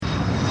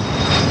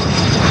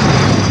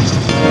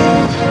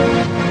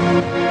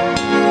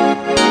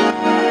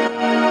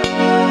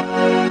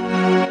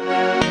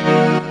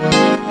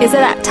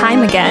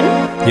time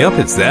again. Yep,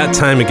 it's that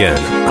time again.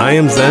 I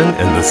am Zen,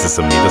 and this is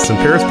the Meet Us in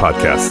Paris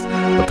podcast.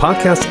 The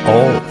podcast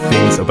all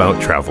things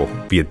about travel,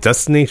 be it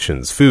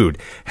destinations, food,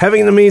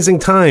 having an amazing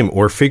time,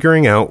 or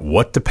figuring out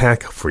what to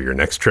pack for your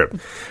next trip.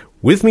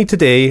 With me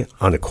today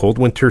on a cold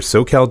winter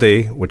SoCal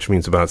day, which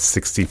means about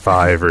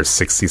 65 or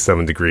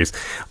 67 degrees,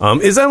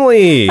 is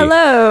Emily.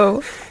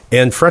 Hello.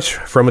 And fresh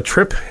from a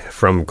trip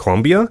from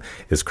Colombia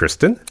is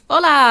Kristen.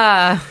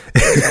 Hola,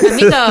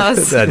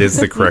 amigos. That is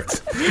the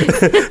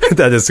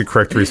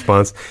correct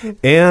response.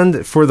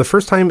 And for the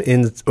first time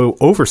in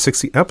over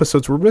 60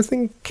 episodes, we're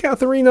missing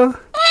Katharina.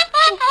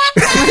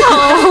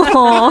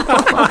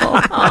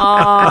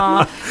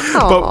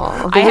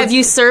 I have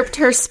usurped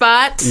her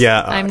spot.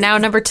 Yeah. I'm now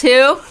number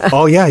 2.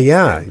 Oh, yeah.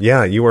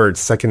 You are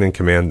second in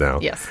command now.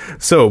 Yes.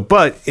 So,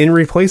 but in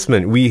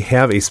replacement, we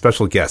have a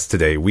special guest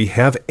today. We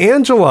have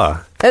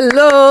Angela.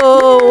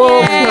 Hello.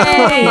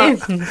 Yay.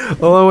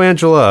 Hello,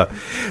 Angela.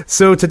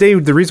 So today,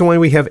 the reason why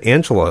we have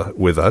Angela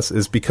with us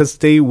is because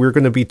today we're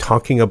going to be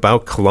talking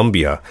about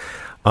Colombia.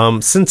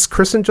 Since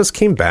Kristen just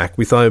came back,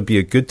 we thought it'd be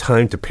a good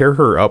time to pair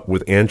her up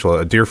with Angela,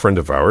 a dear friend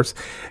of ours,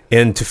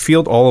 and to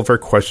field all of our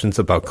questions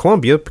about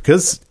Colombia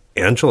because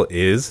Angela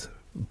is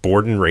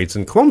born and raised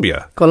in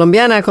Colombia.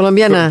 Colombiana.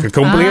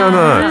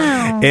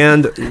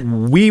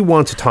 And we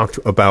want to talk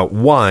about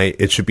why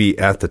it should be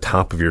at the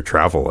top of your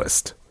travel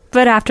list.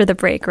 But after the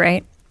break,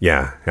 right?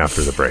 Yeah,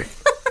 after the break.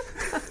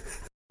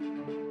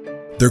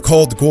 They're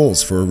called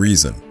goals for a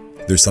reason.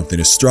 There's something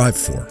to strive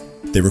for.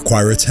 They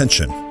require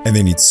attention, and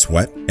they need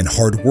sweat and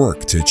hard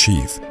work to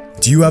achieve.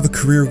 Do you have a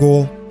career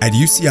goal? At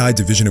UCI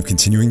Division of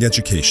Continuing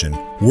Education,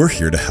 we're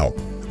here to help.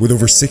 With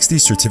over 60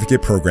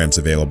 certificate programs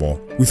available,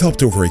 we've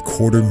helped over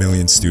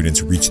 250,000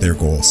 students reach their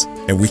goals,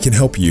 and we can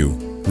help you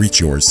reach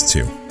yours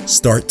too.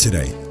 Start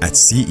today at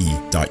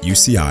ce.uci.edu.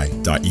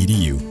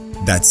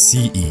 That's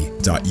ce.uci.edu.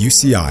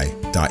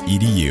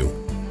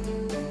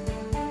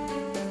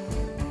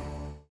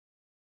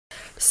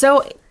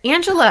 So,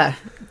 Angela,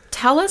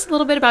 tell us a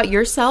little bit about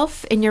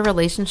yourself and your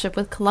relationship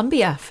with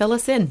Colombia. Fill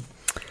us in.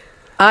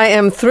 I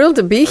am thrilled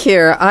to be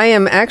here. I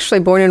am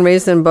actually born and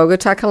raised in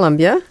Bogota,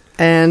 Colombia,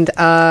 and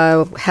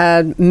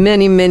had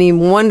many, many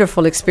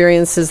wonderful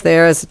experiences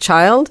there as a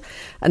child,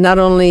 not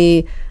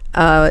only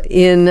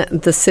in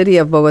the city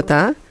of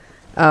Bogota,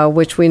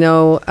 which we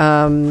know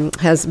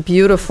has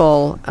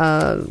beautiful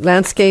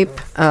landscape.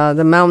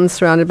 The mountains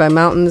surrounded by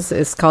mountains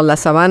is called La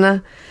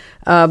Sabana.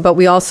 But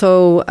we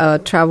also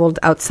traveled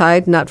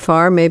outside, not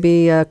far,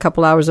 maybe a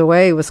couple hours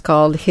away. It was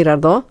called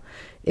Girardot.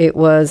 It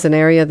was an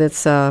area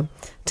that's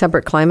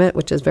temperate climate,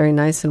 which is very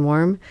nice and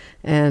warm.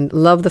 And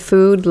love the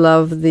food,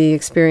 love the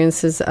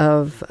experiences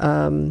of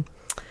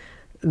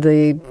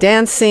the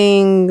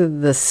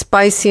dancing, the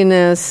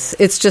spiciness.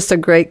 It's just a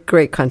great,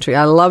 great country.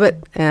 I love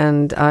it,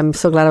 and I'm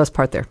so glad I was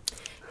part there.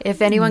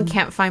 If anyone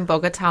can't find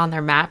Bogota on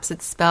their maps,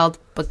 it's spelled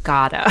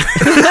Bogota.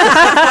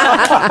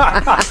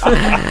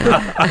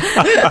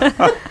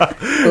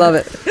 Love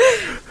it.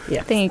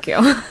 Yeah. Thank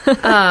you.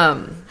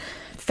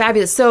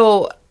 Fabulous.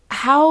 So,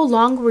 how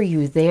long were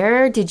you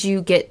there? Did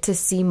you get to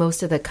see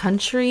most of the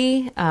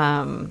country?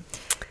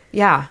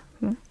 Yeah.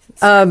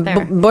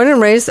 Born and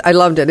raised, I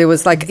loved it. It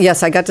was like,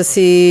 yes, I got to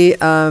see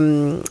a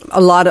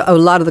lot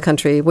of the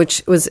country,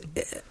 which was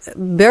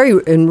very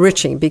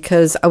enriching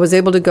because I was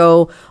able to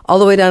go all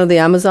the way down to the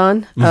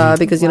Amazon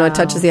because, it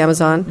touches the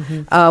Amazon.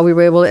 Mm-hmm. We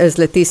were able, as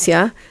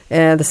Leticia,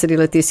 the city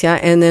of Leticia.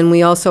 And then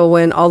we also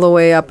went all the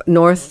way up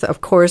north, of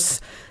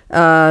course,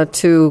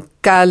 to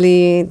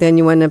Cali. Then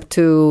you went up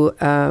to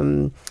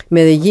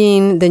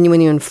Medellin. Then you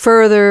went even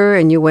further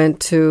and you went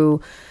to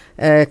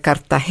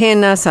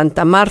Cartagena,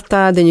 Santa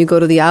Marta. Then you go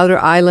to the outer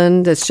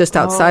island. It's just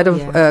outside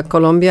of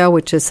Colombia,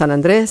 which is San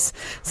Andrés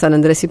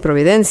y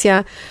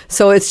Providencia.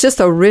 So it's just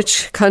a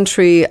rich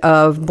country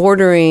of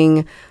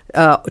bordering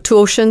 2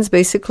 oceans,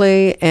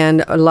 basically,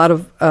 and a lot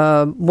of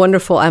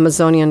wonderful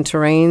Amazonian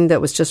terrain that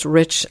was just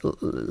rich,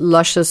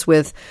 luscious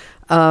with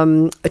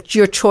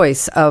your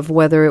choice of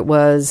whether it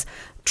was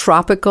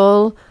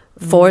tropical,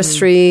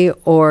 forestry,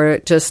 or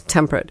just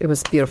temperate. It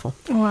was beautiful.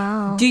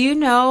 Wow. Do you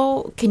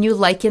know, can you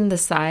liken the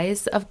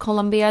size of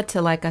Colombia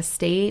to like a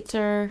state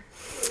or?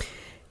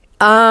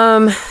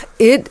 I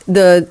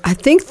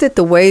think that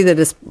the way that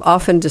it's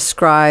often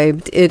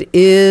described, it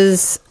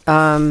is,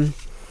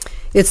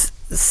 it's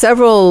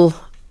several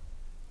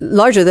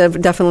larger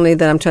than definitely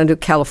than I'm trying to do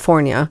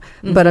California,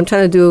 but I'm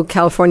trying to do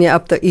California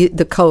up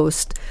the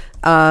coast.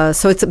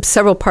 So it's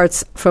several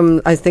parts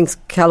from, I think,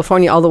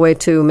 California all the way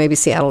to maybe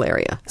Seattle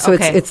area. So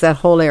it's that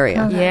whole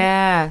area. Okay.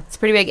 Yeah, it's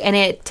pretty big. And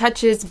it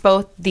touches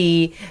both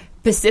the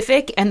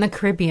Pacific and the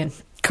Caribbean.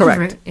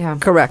 Correct. Yeah.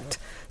 Correct.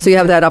 So you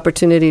have that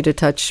opportunity to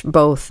touch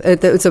both.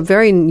 It's a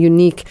very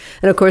unique,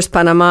 and of course,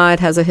 Panama,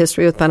 it has a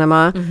history with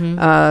Panama,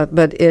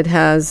 but it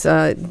has,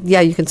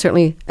 you can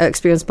certainly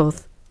experience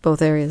both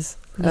areas.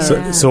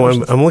 So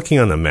I'm looking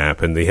on the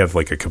map, and they have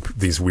like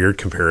these weird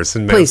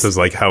comparison maps as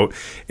like how,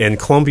 and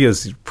Colombia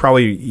is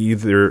probably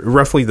either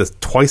roughly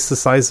twice the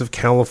size of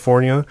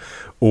California,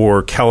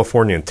 or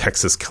California and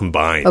Texas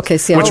combined. Okay,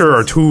 see, which are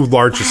our two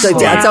largest. So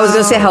I was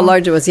going to say how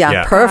large it was.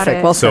 Yeah.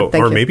 Perfect. Well said.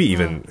 Thank you. Maybe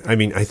even. I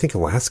mean, I think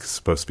Alaska's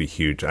supposed to be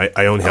huge. I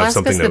only have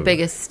something. Alaska's the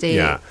biggest state.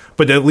 Yeah,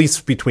 but at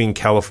least between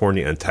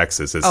California and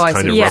Texas, it's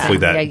kind of roughly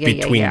that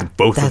between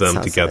both of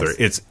them together.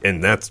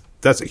 Nice.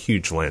 That's a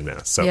huge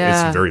landmass. So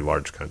it's a very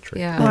large country.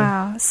 Yeah.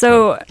 Wow.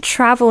 So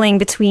traveling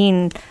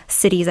between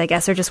cities, I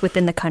guess, or just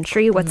within the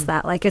country, what's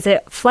that like? Is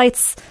it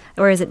flights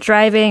or is it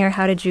driving, or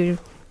how did you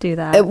do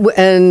that?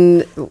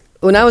 And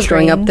when I was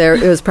growing up there,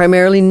 it was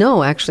primarily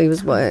actually, it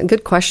was a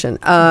good question.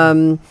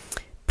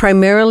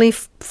 Primarily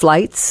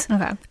flights.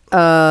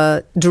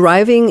 Okay.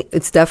 Driving,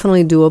 it's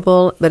definitely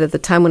doable, but at the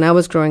time when I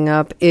was growing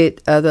up,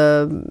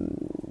 the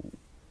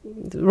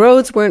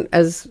roads weren't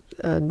as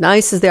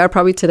nice as they are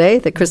probably today,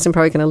 that Kristen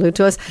probably can allude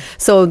to us.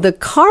 So the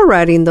car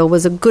riding, though,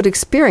 was a good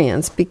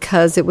experience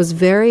because it was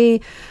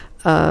very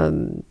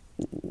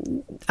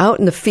out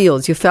in the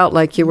fields. You felt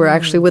like you were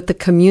actually with the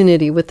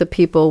community, with the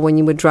people when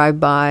you would drive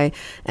by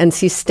and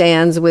see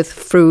stands with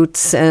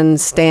fruits and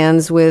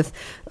stands with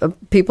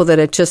people that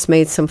had just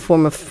made some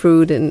form of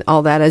fruit and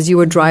all that as you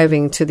were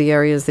driving to the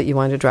areas that you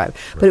wanted to drive.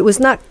 But it was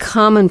not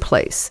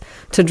commonplace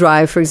to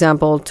drive, for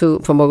example,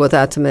 from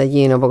Bogota to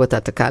Medellin or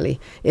Bogota to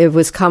Cali. It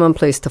was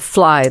commonplace to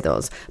fly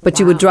those. But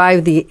you would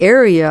drive the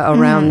area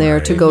around there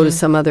to go to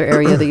some other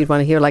area that you'd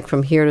want to hear, like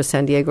from here to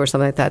San Diego or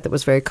something like that. That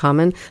was very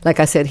common. Like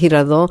I said,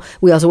 Girardot.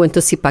 We also went to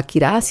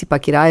Zipaquirá.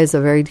 Zipaquirá is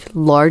a very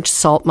large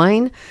salt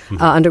mine,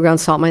 underground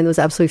salt mine that was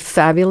absolutely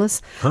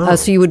fabulous.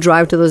 So you would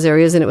drive to those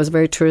areas, and it was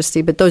very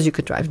touristy, but those you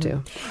could drive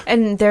to.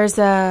 And there's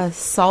a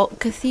salt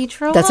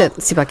cathedral? That's it,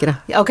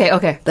 Zipaquirá.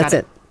 Okay. That's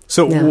it.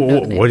 So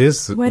what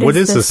is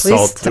the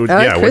salt?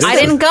 I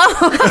didn't go.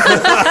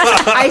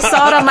 I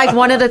saw it on like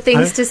one of the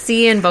things to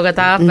see in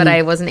Bogota, but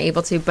I wasn't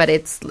able to. But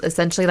it's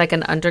essentially like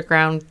an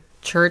underground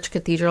church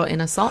cathedral in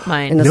a salt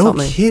mine. No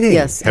kidding.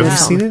 Yes. Have you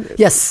seen it?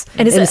 Yes.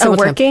 And is it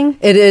working?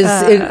 It is.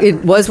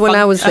 It was when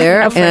I was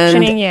there,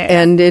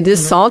 and it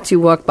is salt. You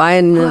walk by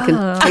and you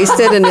can taste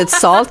it, and it's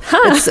salt.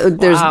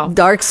 There's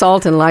dark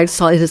salt and light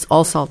salt. It is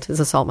all salt.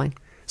 It's a salt mine.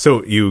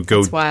 So you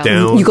go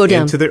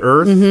down into the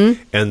earth,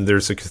 and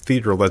there's a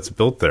cathedral that's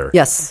built there.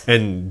 Yes.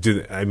 And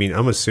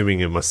I'm assuming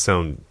it must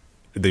sound.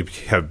 They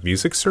have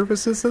music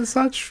services and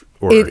such?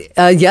 Or?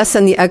 Yes,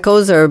 and the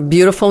echoes are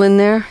beautiful in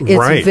there.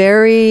 It's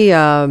very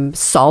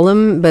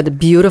solemn, but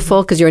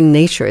beautiful because you're in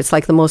nature. It's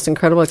like the most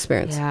incredible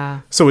experience.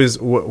 Yeah. So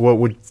what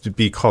would it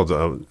be called?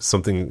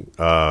 Something,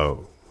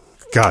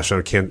 gosh,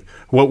 I can't.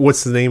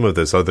 What's the name of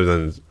this other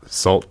than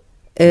salt?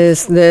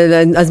 Is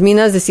Las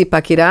Minas de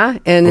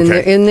Zipaquirá, and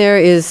in there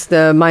is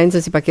the mines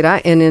of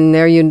Zipaquirá, and in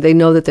there they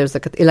know that there's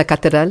la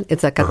catedral.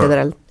 It's a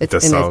cathedral. It's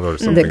de Sal or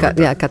something like that.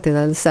 Yeah,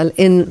 Catedral de Sal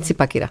in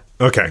Zipaquirá.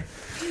 Okay.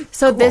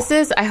 So this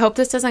is, I hope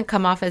this doesn't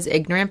come off as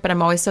ignorant, but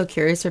I'm always so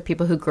curious for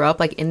people who grow up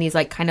like in these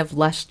like kind of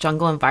lush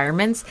jungle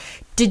environments.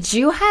 Did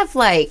you have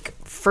like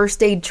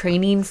first aid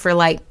training for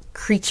like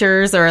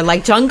creatures or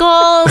like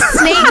jungle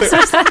snakes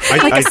or something?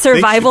 Like a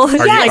survival.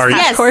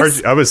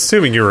 Yes. I'm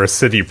assuming you were a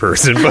city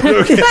person, but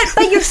okay.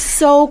 but you're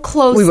so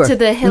close to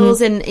the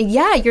hills, and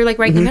you're like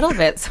right in the middle of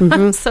it. So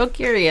I'm so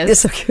curious.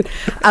 It's so cute.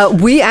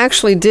 We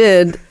actually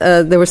did.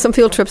 There were some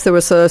field trips that were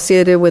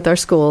associated with our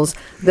schools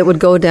that would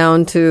go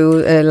down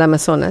to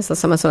Las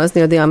Amazonas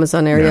near the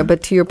Amazon area. Yeah.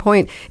 But to your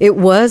point, there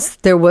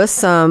was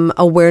some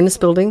awareness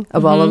building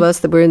of all of us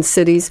that were in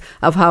cities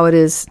of how it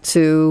is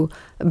to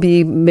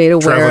be made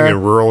aware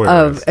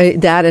of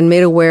that, and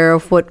made aware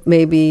of what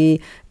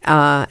maybe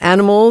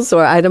animals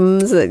or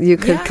items that you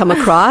could come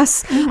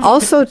across.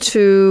 Also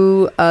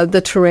to the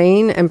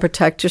terrain, and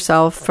protect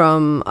yourself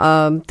from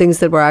things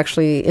that were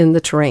actually in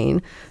the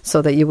terrain,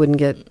 so that you wouldn't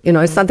get.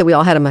 It's not that we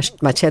all had a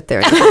machete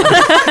there,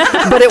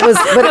 but it was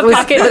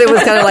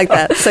kind of like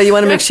that. So you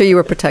want to make sure you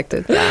were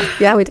protected.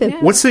 Yeah, we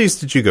did. What cities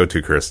did you go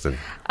to, Kristen,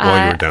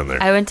 while you were down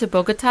there? I went to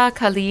Bogota,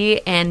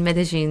 Cali, and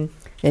Medellin.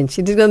 And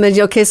she did go to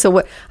Medellin. Okay,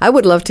 so I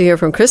would love to hear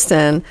from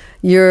Kristen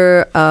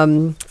your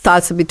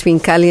thoughts between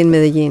Cali and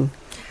Medellin.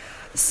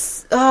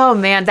 Oh,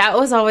 man, that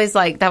was always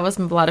that was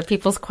a lot of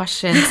people's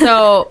questions.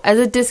 So as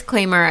a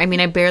disclaimer, I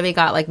barely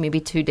got like maybe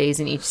 2 days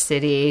in each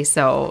city.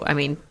 So,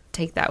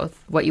 take that with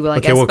what you will, I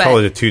guess. Okay, we'll call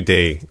it a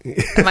 2-day.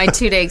 My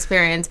 2-day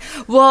experience.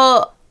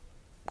 Well,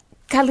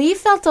 Cali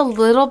felt a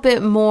little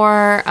bit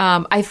more,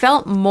 I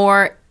felt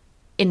more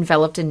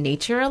enveloped in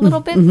nature a little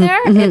bit there.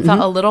 It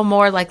felt a little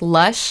more like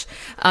lush,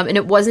 and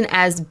it wasn't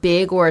as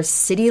big or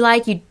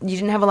city-like. You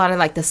didn't have a lot of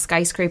like the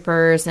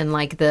skyscrapers and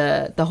like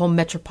the whole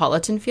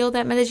metropolitan feel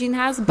that Medellin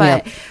has,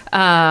 but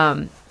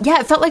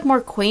it felt like more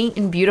quaint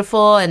and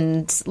beautiful,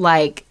 and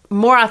like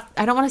more,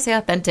 I don't want to say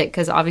authentic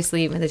because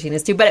obviously Medellin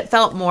is too, but it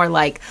felt more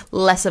like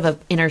less of an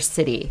inner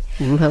city.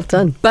 Well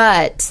done.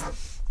 But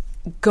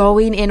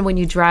going in when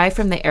you drive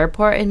from the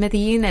airport in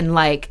Medellin, and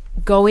like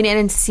going in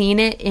and seeing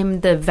it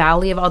in the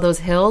valley of all those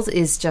hills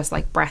is just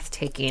like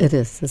breathtaking. It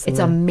is. It's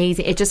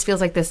amazing. It just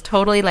feels like this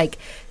totally like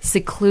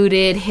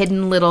secluded,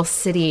 hidden little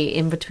city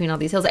in between all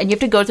these hills. And you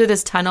have to go through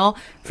this tunnel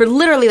for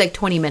literally like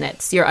 20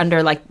 minutes. You're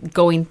under like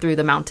going through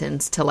the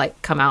mountains to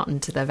like come out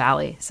into the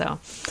valley. So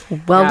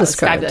well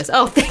described. Fabulous.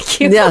 Oh, thank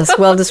you. Yes,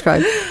 well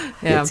described.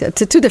 Yeah.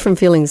 It's two different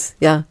feelings.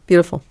 Yeah,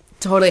 beautiful.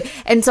 Totally.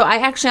 And so I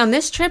actually, on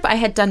this trip, I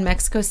had done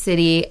Mexico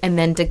City and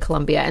then did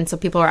Colombia. And so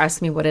people were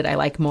asking me, what did I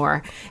like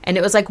more? And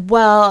it was like,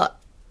 well,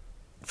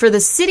 for the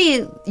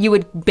city, you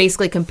would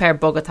basically compare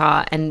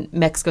Bogota and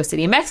Mexico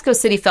City. And Mexico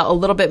City felt a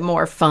little bit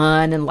more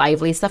fun and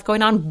lively stuff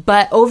going on.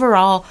 But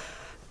overall,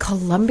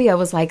 Colombia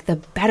was like the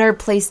better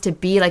place to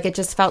be. Like it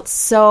just felt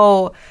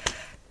so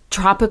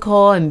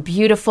tropical and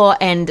beautiful,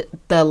 and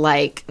the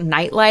like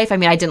nightlife. I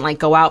mean, I didn't like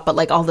go out, but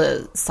like all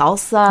the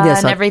salsa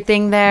and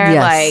everything there,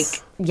 like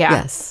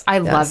I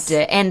loved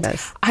it. And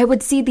I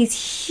would see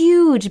these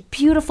huge,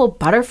 beautiful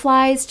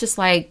butterflies just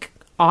like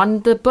on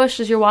the bush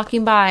as you're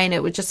walking by, and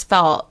it would just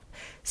felt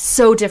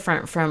so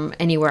different from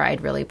anywhere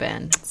I'd really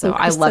been. So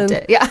I loved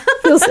it. Yeah,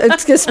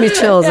 it gives me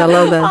chills. I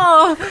love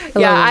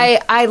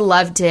that. I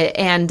loved it,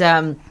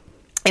 and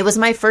it was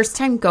my first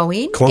time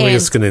going.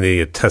 Colombia's going to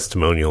need a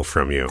testimonial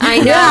from you. I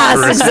know.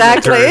 Yes,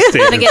 exactly. I'm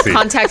going to get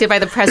contacted by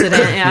the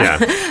president.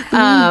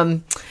 Yeah.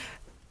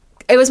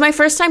 It was my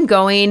first time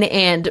going,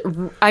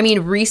 and I mean,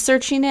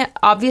 researching it,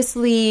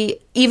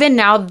 obviously, even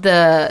now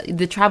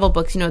the travel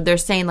books, you know, they're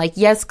saying like,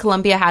 yes,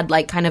 Colombia had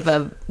like kind of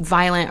a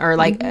violent or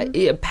like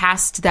a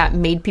past that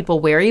made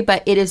people wary,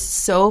 but it is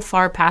so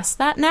far past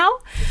that now.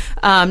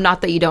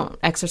 Not that you don't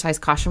exercise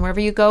caution wherever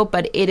you go,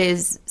 but it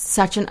is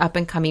such an up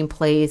and coming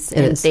place,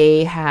 and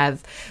they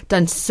have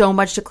done so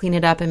much to clean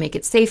it up and make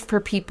it safe for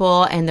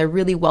people, and they're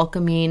really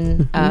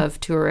welcoming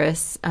of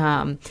tourists.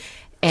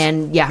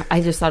 And yeah,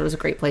 I just thought it was a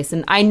great place.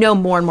 And I know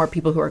more and more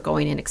people who are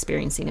going and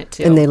experiencing it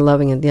too. And they're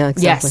loving it. Yeah,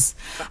 exactly. Yes.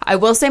 I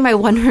will say my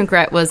one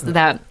regret was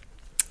that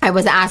I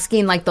was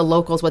asking like the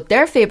locals what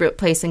their favorite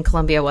place in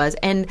Colombia was.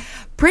 And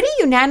pretty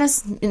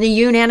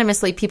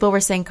unanimously, people were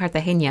saying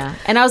Cartagena.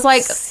 And I was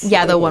like,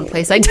 yeah, the one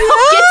place I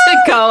don't get to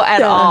go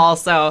at all.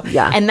 So,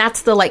 and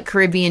that's the like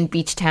Caribbean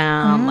beach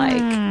town.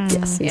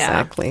 Yes,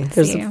 exactly.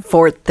 There's a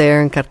fort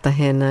there in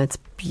Cartagena. It's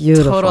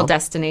beautiful. Total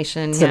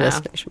destination. It's a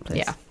destination place.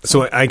 Yeah.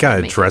 So I got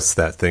to address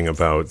that thing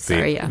about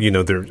you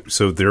know,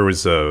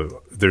 there's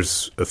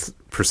a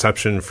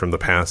perception from the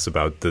past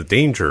about the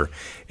danger.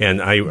 And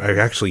I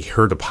actually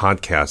heard a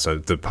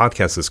podcast. The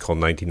podcast is called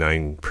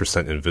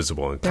 99%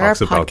 Invisible. And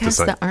talks about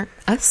podcasts that aren't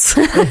us.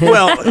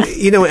 Well,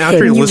 you know,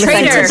 after you listen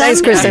to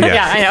Thanks, Kristen.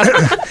 Yeah,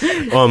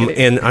 I know.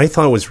 And I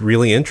thought it was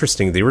really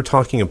interesting. They were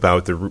talking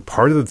about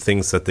part of the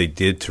things that they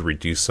did to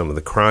reduce some of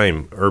the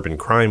urban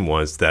crime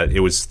was that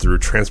it was through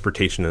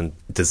transportation and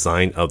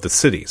design of the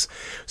cities.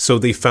 So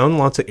they found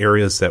lots of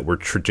areas that were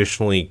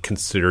traditionally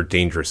considered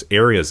dangerous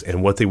areas.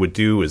 And what they would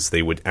do is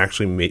they would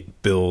actually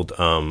build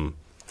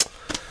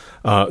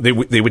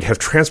they would have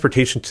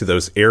transportation to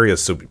those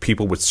areas so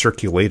people would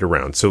circulate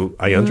around. So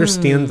I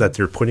understand that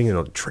they're putting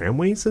in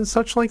tramways and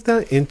such like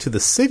that into the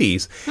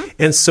cities.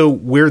 And so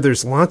where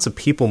there's lots of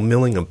people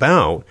milling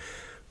about,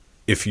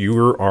 if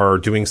you are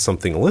doing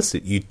something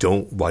illicit, you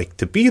don't like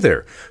to be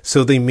there.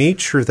 So they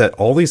made sure that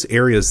all these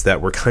areas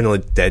that were kind of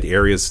like dead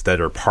areas that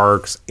are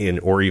parks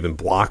or even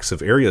blocks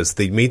of areas,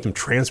 they made them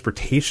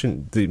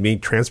transportation. They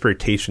made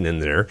transportation in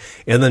there.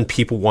 And then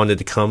people wanted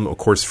to come, of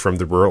course, from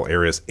the rural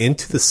areas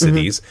into the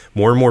cities.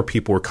 More and more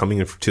people were coming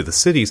into the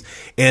cities.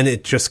 And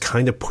it just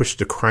kind of pushed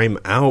the crime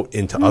out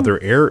into other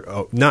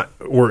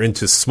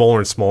into smaller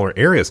and smaller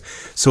areas.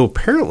 So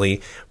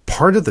apparently,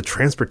 part of the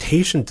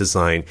transportation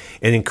design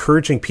and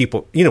encouraging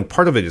people, you know,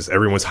 part of it is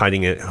everyone's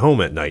hiding at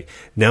home at night.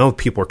 Now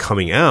people are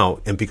coming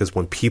out, and because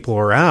when people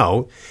are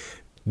out,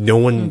 no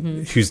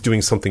one who's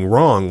doing something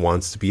wrong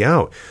wants to be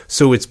out.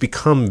 So it's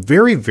become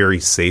very, very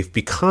safe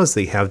because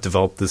they have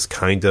developed this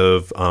kind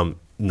of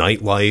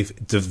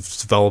nightlife,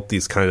 developed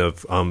these kind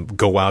of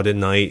go out at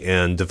night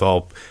and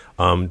develop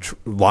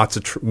lots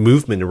of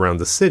movement around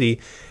the city.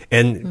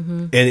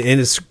 And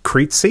it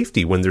creates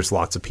safety when there's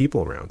lots of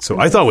people around. So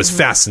I thought it was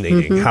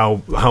fascinating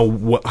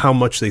how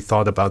much they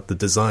thought about the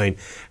design,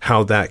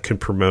 how that could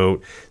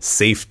promote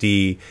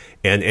safety,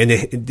 and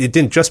it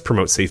didn't just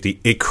promote safety;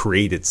 it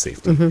created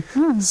safety.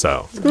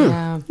 So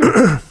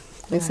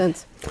makes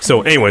sense.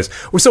 So, anyways,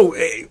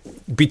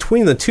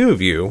 between the two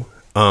of you,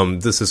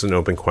 this is an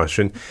open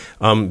question.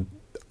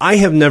 I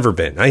have never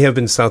been. I have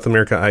been to South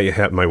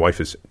America. My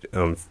wife is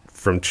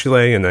from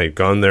Chile, and I've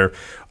gone there.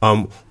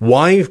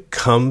 Why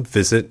come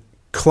visit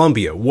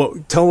Colombia?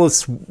 Tell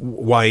us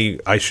why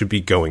I should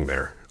be going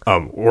there,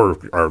 or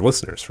our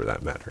listeners for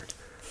that matter.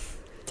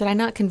 Did I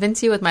not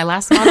convince you with my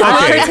last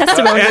monologue?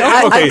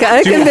 Testimonial.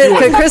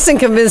 Kristen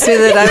convinced me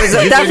that I was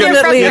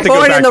definitely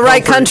born in the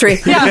right country.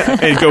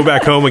 And go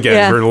back home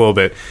again for a little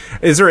bit.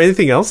 Is there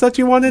anything else that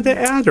you wanted to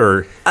add,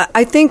 or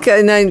I think,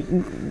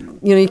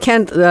 you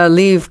can't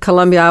leave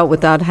Colombia out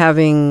without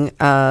having.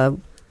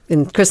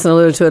 And Kristen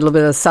alluded to it, a little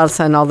bit of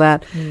salsa and all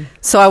that.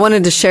 So I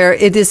wanted to share.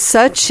 It is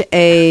such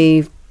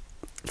a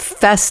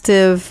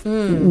festive,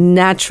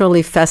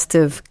 naturally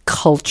festive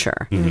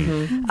culture.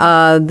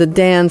 The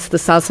dance, the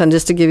salsa, and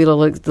just to give you a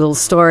little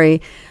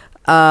story,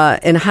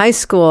 in high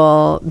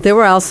school, there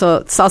were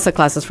also salsa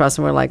classes for us,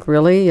 and we're like,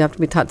 really? You have to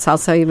be taught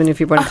salsa even if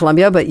you're born in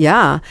Colombia? But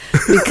yeah,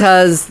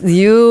 because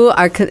you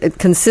are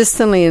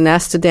consistently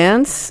asked to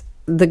dance.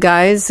 The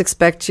guys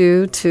expect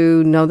you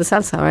to know the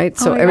salsa, right?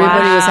 So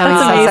everybody was having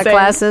salsa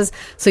classes.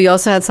 So you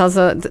also had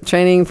salsa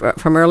training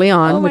from early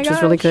on, which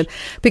was really good.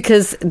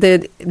 Because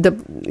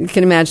you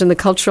can imagine the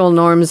cultural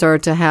norms are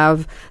to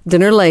have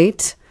dinner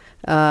late,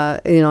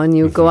 and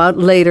you go out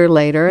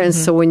later. And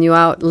so when you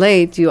out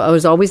late,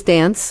 was always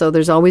dance. So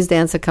there's always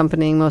dance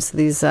accompanying most of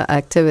these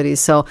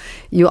activities. So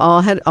you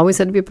always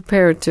had to be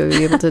prepared to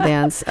be able to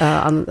dance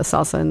on the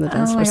salsa and the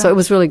dance floor. So it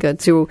was really good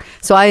too.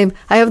 So I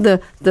have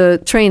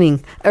the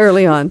training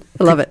early on.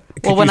 I love it.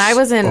 Well, when I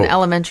was in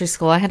elementary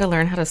school, I had to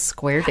learn how to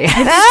square dance.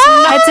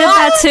 I did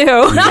that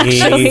too.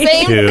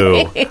 Me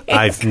too.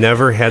 I've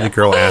never had a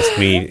girl ask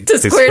me to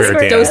square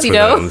dance with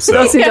them.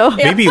 So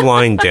maybe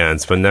line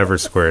dance, but never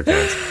square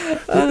dance.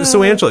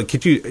 So, Angela,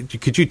 could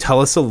you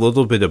tell us a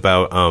little bit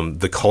about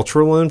the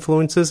cultural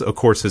influences? Of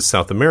course, it's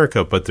South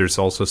America, but there's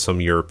also some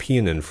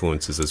European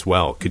influences as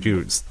well. Could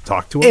you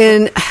talk to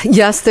us?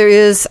 Yes, there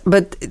is,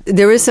 but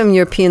there is some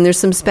European. There's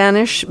some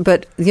Spanish,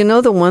 but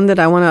the one that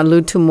I want to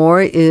allude to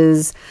more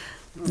is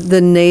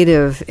the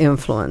native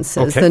influences.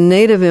 Okay. The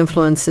native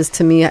influences,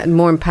 to me,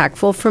 more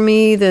impactful for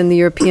me than the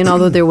European,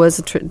 although there was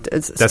a strong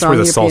That's where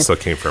the European. salsa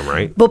came from,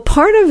 right? But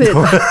part of it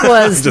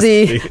was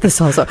the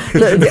salsa.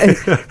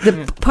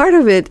 The part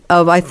of it,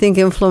 I think,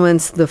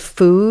 influenced the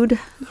food.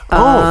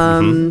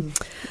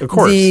 Of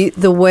course.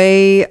 The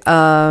way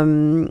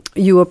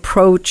you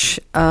approach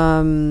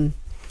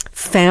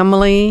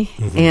family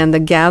and the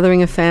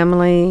gathering of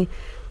family,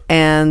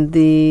 and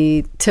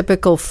the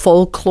typical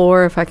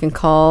folklore, if I can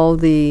call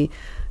the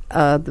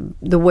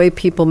way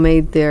people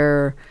made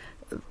their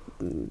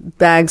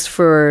bags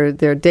for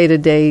their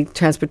day-to-day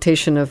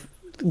transportation of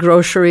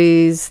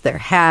groceries, their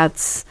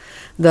hats.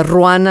 The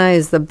ruana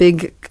is the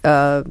big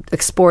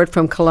export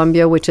from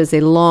Colombia, which is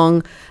a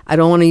long, I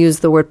don't want to use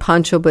the word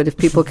poncho, but if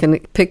people can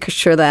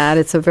picture that,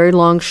 it's a very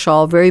long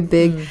shawl, very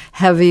big,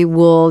 heavy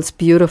wool. It's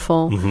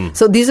beautiful.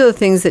 So these are the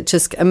things that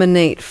just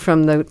emanate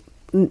from the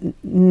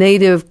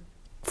native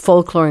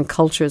folklore and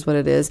culture is what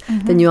it is.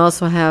 Then you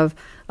also have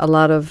a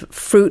lot of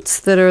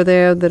fruits that are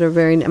there that are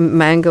very...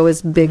 Mango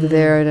is big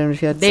there. I don't know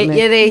if you had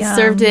they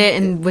served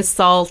it and with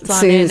salt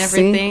on it and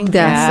everything.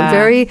 That's a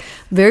very,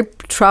 very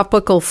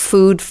tropical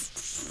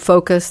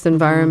food-focused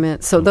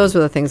environment. So those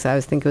were the things I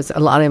was thinking was a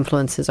lot of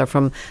influences are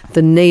from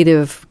the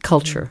native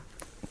culture.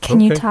 Can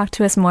you talk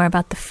to us more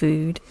about the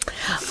food?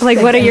 Like,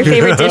 what are your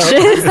favorite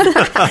dishes?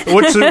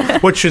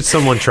 What should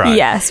someone try?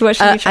 Yes, what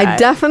should you try? I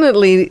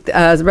definitely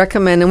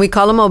recommend, and we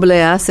call them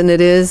obleas, and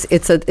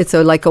it's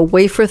like a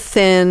wafer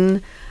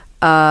thin.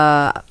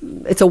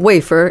 It's a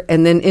wafer,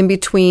 and then in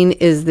between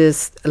is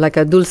this like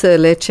a dulce de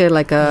leche,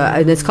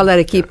 and it's called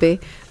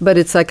arequipe, but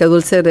it's like a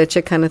dulce de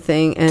leche kind of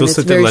thing, and dulce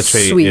it's very de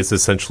leche sweet. is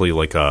essentially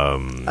like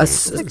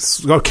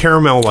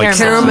caramel-like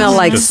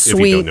sweet. If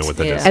you don't know what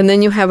that is. And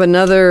then you have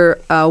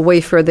another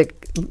wafer that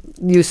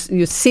you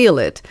seal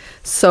it,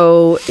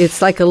 so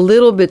it's like a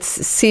little bit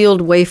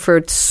sealed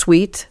wafered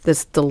sweet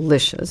that's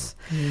delicious.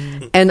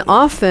 And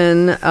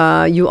often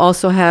you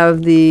also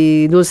have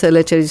the dulce de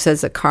leche, you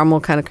says a caramel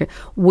kind of cream,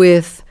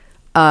 with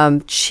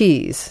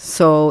cheese.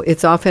 So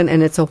it's often,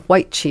 and it's a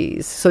white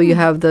cheese. So you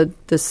have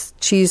this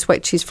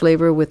white cheese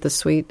flavor with the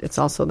sweet. It's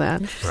also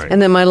that. Right.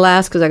 And then my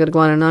last, because I got to go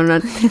on and on.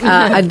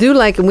 I do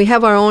like, and we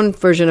have our own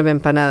version of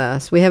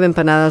empanadas. We have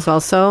empanadas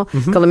also,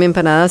 Colombian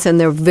empanadas, and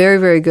they're very,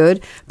 very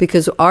good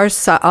because our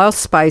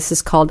spice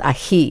is called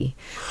ají.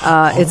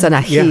 It's an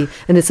ají,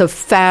 and it's a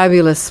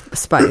fabulous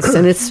spice.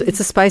 And it's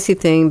a spicy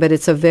thing, but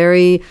it's a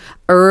very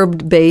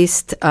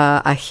herb-based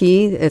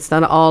ají. It's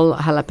not all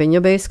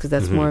jalapeno-based because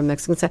that's more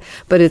Mexican style,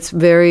 but it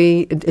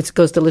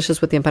goes delicious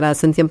with the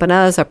empanadas. And the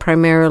empanadas are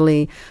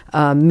primarily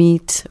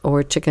meat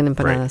or chicken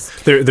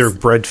empanadas. Right. They're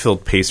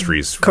bread-filled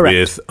pastries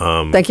with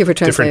Thank you for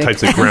different translating.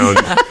 types of ground.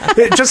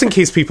 Just in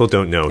case people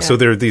don't know. So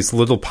there are these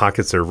little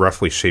pockets that are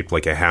roughly shaped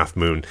like a half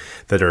moon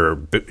that are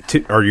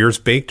yours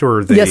baked or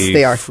are they? Yes,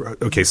 they are.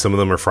 Okay, some of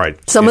them are fried.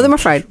 Some of them are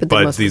fried,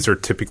 but these are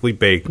typically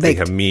baked. They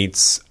have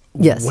meats.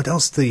 Yes. What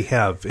else do they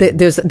have?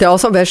 There are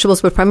also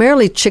vegetables, but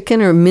primarily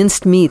chicken or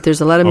minced meat. There's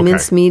a lot of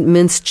minced meat,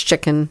 minced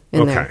chicken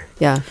in there.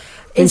 Yeah.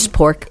 Minced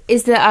pork.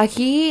 Is the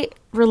ají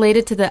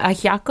related to the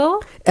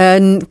ajiaco?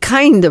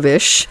 Kind of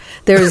ish.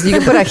 You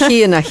can put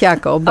ají in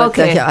ajiaco. But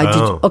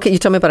okay, you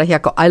tell me about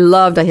ajiaco. I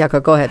loved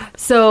ajiaco. Go ahead.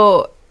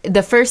 So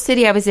the first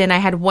city I was in, I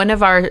had one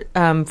of our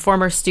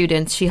former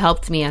students. She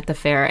helped me at the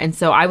fair. And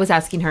so I was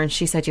asking her, and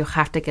she said, you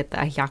have to get the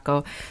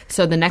ajiaco.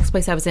 So the next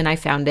place I was in, I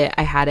found it.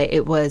 I had it.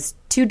 It was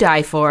to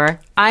die for.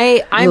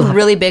 I'm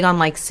really big on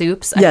like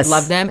soups. Yes. I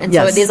love them. And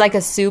so it is like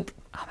a soup.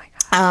 Oh my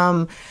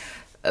God.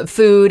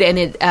 Food, and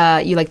it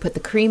you like put the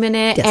cream in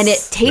it, and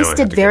it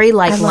tasted very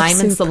like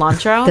lime and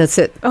cilantro. That's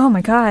it. Oh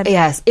my God.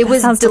 Yes, it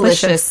was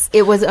delicious.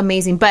 It was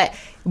amazing. But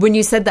when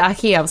you said the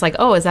ají, I was like,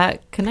 oh, is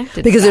that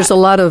connected? Because to there's a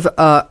lot of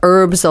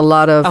herbs, a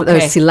lot of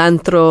Okay.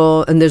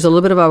 cilantro, and there's a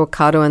little bit of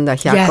avocado in the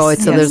ajiaco. Yes, So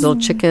yes. there's a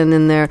little chicken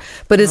in there.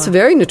 But it's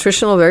very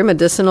nutritional, very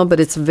medicinal, but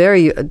it's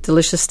very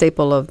delicious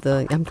staple of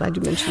the... I'm glad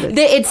you mentioned it.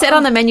 It said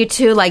on the menu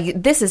too,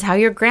 like, this is how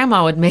your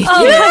grandma would make it.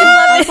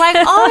 I was like,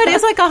 oh, it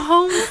is like a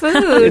home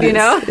food, you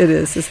know? It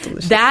is. It's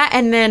delicious. That,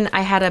 and then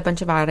I had a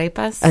bunch of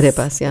arepas.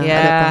 Arepas,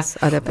 yeah.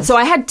 Arepas. So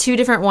I had two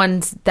different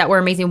ones that were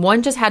amazing.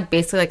 One just had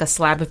basically like a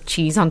slab of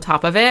cheese on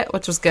top of it,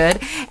 which was good.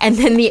 And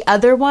then the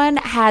other one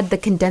had the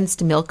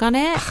condensed milk on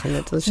it,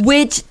 delicious.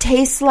 which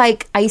tastes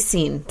like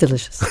icing.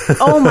 Delicious.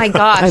 Oh my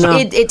gosh. I know.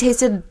 It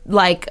tasted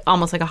like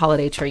almost like a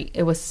holiday treat.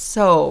 It was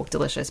so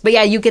delicious. But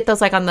yeah, you get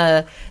those like on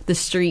the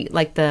street,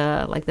 like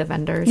the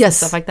vendors and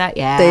stuff like that.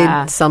 Yeah.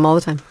 They sell them all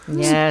the time.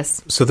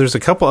 Yes. So there's a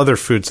couple other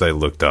foods I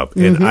looked up,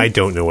 and I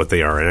don't know what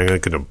they are, and I'm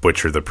not going to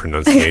butcher the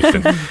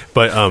pronunciation.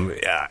 But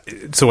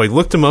so I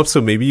looked them up.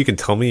 So maybe you can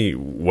tell me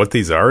what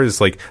these are. Is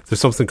like there's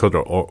something called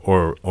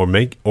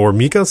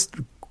hormigas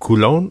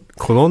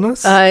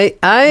culonas.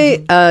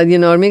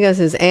 Hormigas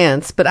is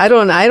ants, but I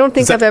don't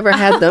think I've ever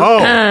had them.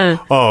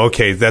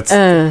 Okay.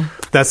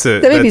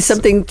 That may be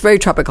something very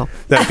tropical.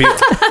 That'd be,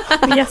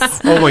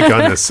 Yes. oh my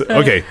goodness.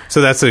 Okay,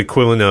 so that's the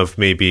equivalent of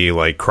maybe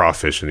like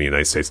crawfish in the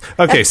United States.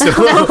 Okay, so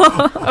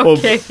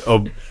Okay.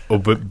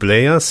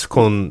 obleas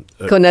con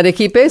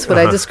Arequipes, what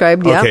I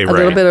described, Okay, a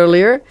little right. bit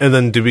earlier. and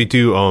then do we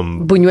do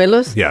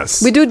Buñuelos?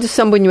 Yes. We do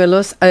some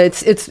buñuelos.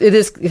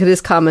 It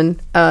is common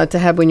to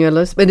have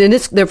buñuelos, but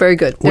they're very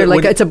good. They're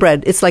it's a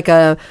bread. It's like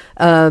and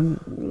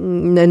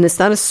it's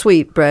not a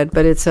sweet bread,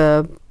 but it's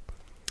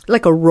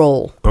like a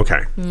roll.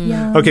 Okay.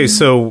 Okay,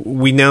 so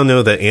we now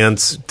know that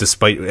ants,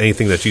 despite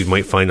anything that you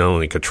might find on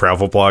like a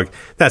travel blog,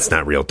 that's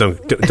not real.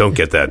 Don't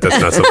get that. That's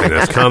not something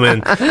that's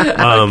common.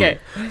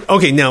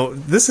 Okay, now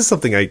this is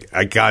something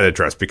I gotta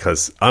address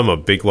because I'm a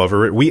big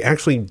lover. We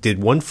actually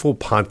did one full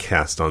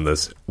podcast on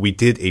this. We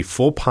did a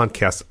full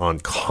podcast on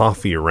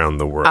coffee around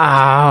the world.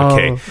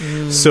 Okay.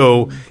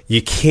 So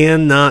you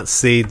cannot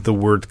say the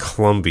word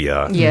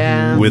Colombia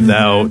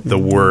without the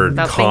word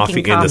Without coffee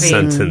thinking in the coffee.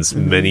 sentence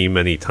many,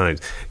 many times.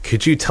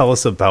 Could you tell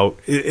us about,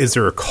 is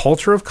there a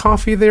culture of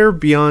coffee there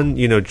beyond,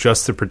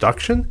 just the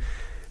production?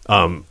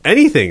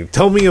 Anything.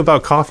 Tell me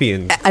about coffee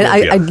in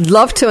Colombia. I'd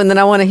love to, and then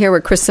I want to hear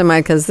what Kristen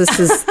might, because this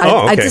is,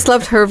 I just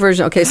loved her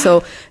version. Okay,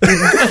 so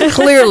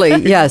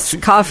clearly, yes,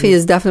 coffee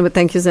is definitely, but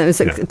thank you, Zen.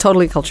 It's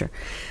totally culture.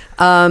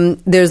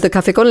 There's the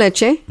café con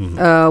leche,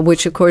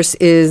 which of course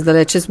is the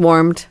leche is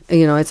warmed.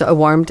 It's a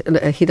warmed,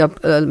 heat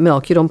up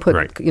milk. You don't put,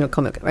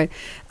 cold milk, right?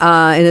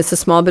 And it's a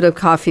small bit of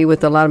coffee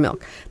with a lot of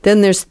milk.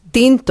 Then there's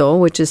tinto,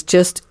 which is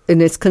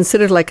and it's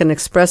considered like an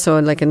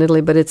espresso, like in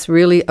Italy, but it's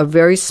really a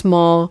very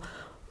small,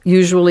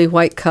 usually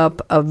white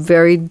cup of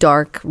very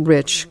dark,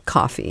 rich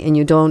coffee.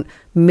 And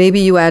maybe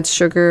you add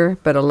sugar,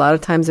 but a lot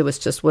of times it was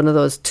just one of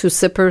those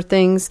 2-sipper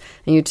things,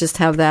 and you just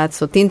have that.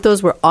 So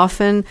tintos were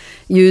often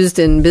used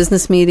in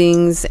business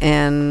meetings,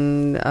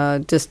 and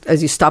just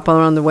as you stop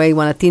along the way, you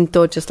want a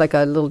tinto, just like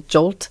a little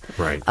jolt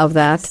of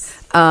that.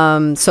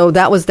 So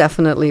that was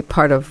definitely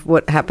part of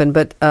what happened.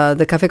 But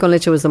the café con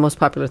leche was the most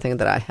popular thing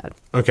that I had.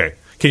 Okay.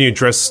 Can you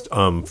address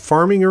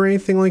farming or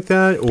anything like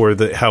that, or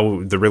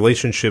how the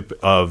relationship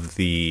of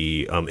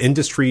the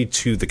industry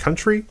to the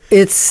country?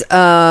 It's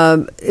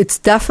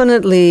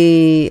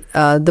definitely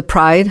the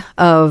pride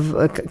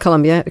of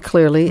Colombia.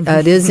 Clearly,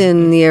 it is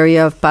in the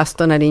area of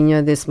Pasto,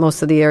 Nariño. This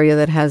most of the area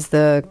that has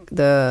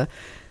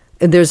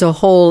there's a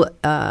whole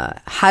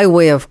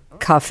highway of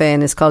cafe,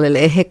 and it's called El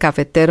Eje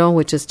Cafetero,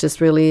 which is just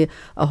really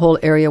a whole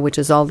area which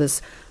is all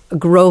this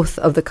growth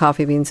of the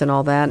coffee beans and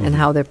all that, and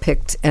how they're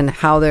picked and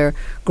how they're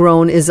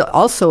grown is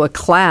also a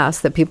class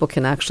that people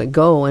can actually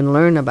go and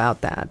learn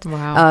about that.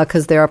 Wow.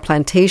 Because there are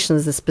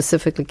plantations that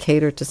specifically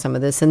cater to some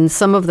of this. And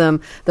some of them,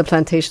 the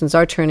plantations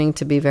are turning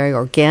to be very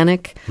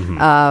organic,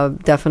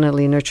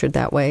 definitely nurtured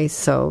that way,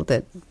 so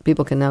that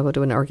people can now go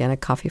to an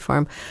organic coffee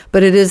farm.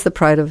 But it is the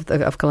pride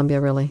of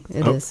Colombia, really.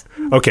 It is.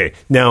 Okay.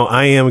 Now,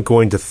 I am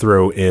going to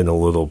throw in a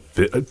little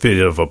bit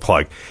of a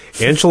plug.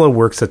 Angela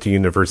works at the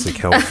University of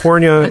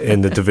California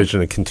in the Division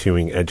of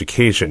Continuing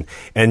Education,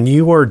 and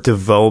you are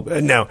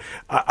now,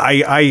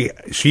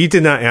 she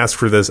did not ask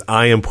for this.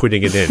 I am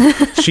putting it in.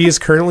 She is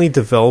currently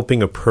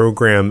developing a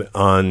program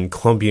on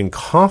Colombian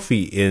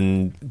coffee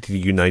in the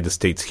United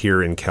States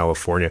here in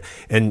California,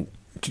 and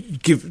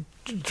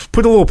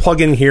put a little plug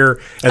in here,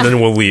 and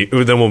then we'll leave.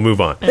 Then we'll move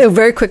on.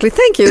 Very quickly,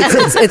 thank you.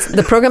 It's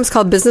the program's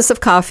called Business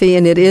of Coffee,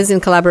 and it is in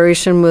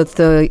collaboration with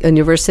the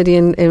university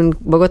in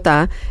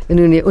Bogota,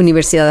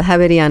 Universidad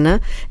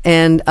Javeriana,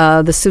 and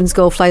the students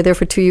fly there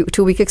for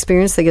 2-week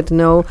experience. They get to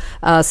know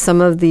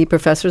some of the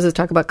professors that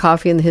talk about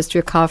coffee and the history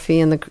of coffee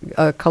and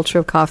the culture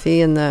of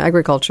coffee and the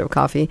agriculture of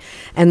coffee,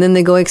 and then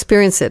they go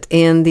experience it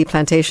in the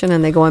plantation,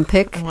 and they go and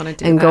pick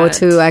and go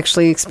to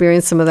actually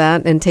experience some of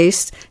that and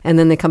taste, and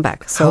then they come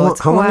back. So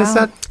how long is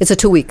that? It's a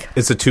 2-week.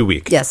 It's a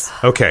 2-week. Yes.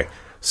 Okay.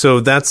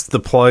 So that's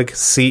the plug,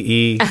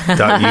 ce.uci.edu.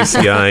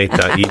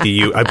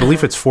 I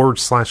believe it's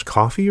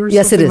 /coffee or something?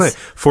 Yes, it is.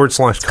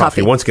 /coffee.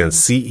 Coffee. Once again,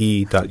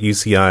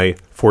 ce.uci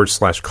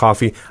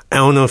 /coffee. I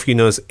don't know if you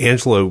noticed,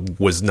 Angela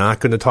was not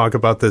going to talk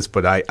about this,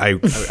 but I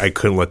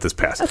couldn't let this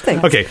pass.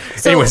 Okay.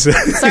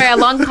 Anyways. Sorry, a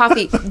long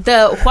coffee.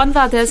 The Juan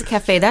Valdez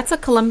Cafe, that's a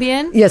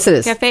Colombian Yes, it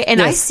is. cafe.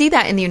 And I Yes. see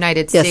that in the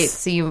United Yes. States,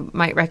 so you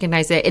might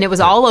recognize it. And it was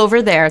all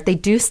over there. They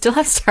do still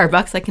have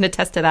Starbucks. I can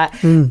attest to that.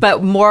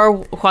 But more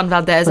Juan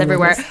Valdez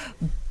everywhere.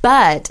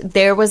 But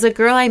there was a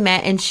girl I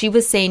met, and she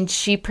was saying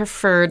she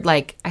preferred,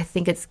 like, I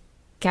think it's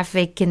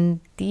Cafe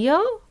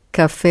Quindío?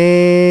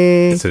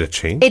 Cafe. Is it a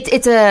chain?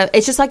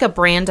 It's just like a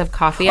brand of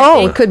coffee. I Oh,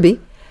 think. it could be.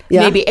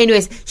 Yeah. Maybe.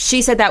 Anyways,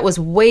 she said that was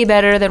way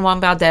better than Juan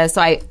Valdez.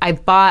 So I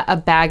bought a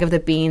bag of the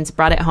beans,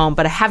 brought it home,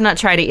 but I have not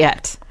tried it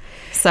yet.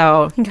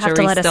 So You have to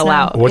jury's let us still know.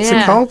 out. What's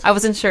it called? I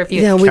wasn't sure if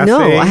you Yeah, we Cafe.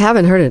 know. I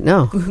haven't heard it.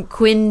 No.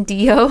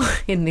 Quindío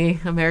in the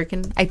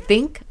American. I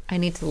think I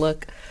need to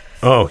look.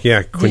 Oh,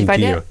 yeah. Did you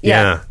find Quindío. it?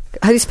 Yeah.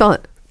 How do you spell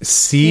it?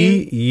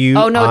 CUIN.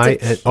 Oh, no,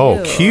 it's a Q.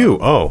 Oh, Q.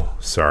 Oh,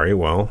 sorry.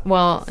 Well,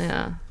 Well,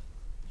 yeah.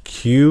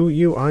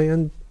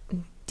 QUIN.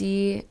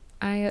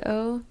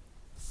 DIO.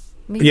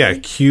 Maybe? Yeah,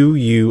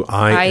 QUINDIO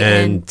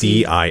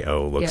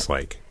looks Yep.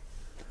 like.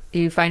 Are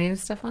you finding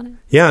stuff on it?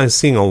 Yeah, I'm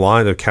seeing a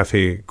lot of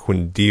Cafe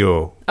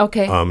Quindío.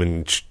 Okay.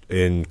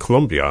 In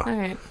Colombia. All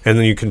right. And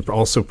then you can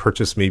also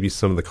purchase maybe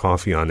some of the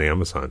coffee on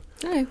Amazon.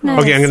 All right.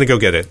 Okay, I'm going to go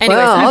get it. Anyways,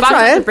 Well, I I'll bought try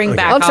something it. to bring Okay.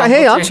 back. I'll try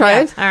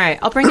Yeah. it. All right,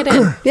 I'll bring it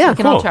in. Yeah, we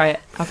can all cool. try it.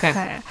 Okay.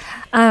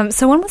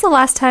 So when was the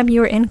last time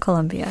you were in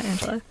Colombia,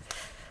 Angela?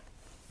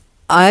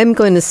 I'm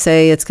going to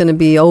say it's going to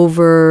be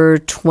over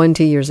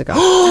 20 years ago.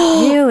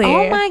 Really?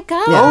 Oh my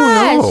gosh!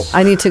 no.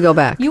 I need to go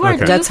back. You are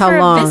Okay. That's due how for a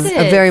long.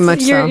 visit. Very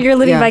much You're, so. you're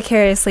living Yeah.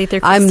 vicariously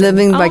through I'm Kristen.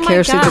 living Oh my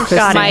vicariously gosh. through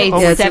Kristen. My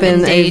Yeah, it's been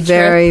 7-day a trip.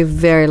 very,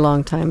 very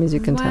long time, as you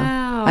can Wow. tell.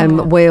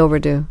 I'm way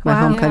overdue. My Wow.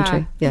 home Yeah.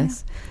 country.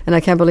 Yes. And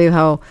I can't believe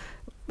how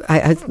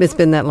it's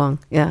been that long.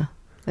 Yeah.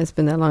 It's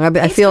been that long. I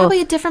It's feel. probably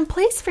a different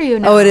place for you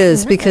now. Oh, it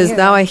is, because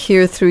now I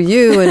hear through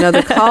you and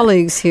other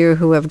colleagues here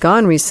who have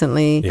gone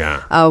recently, Yeah.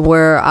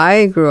 where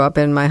I grew up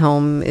in my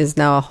home is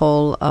now a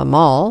whole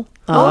mall.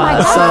 Oh my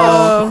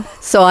God.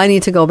 So I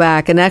need to go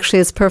back, and actually,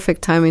 it's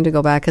perfect timing to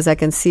go back because I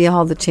can see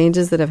all the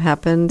changes that have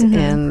happened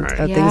and Right.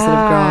 things that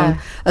have grown.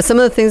 Some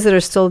of the things that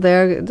are still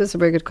there. This is a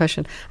very good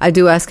question. I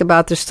do ask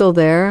about. They're still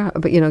there,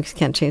 but you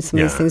can't change some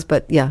of these Yeah. things.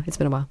 But yeah, it's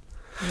been a while.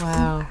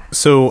 Wow.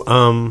 So,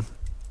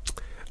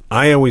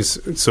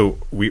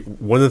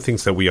 one of the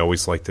things that we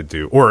always like to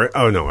do,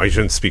 I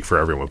shouldn't speak for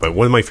everyone, but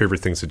one of my favorite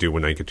things to do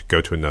when I get to go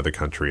to another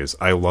country is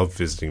I love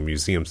visiting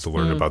museums to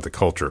learn about the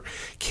culture.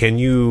 Can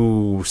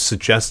you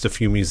suggest a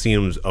few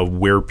museums of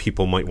where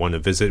people might want to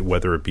visit,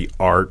 whether it be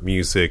art,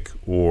 music,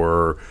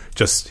 or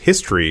just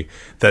history,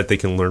 that they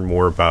can learn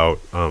more about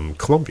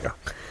Colombia?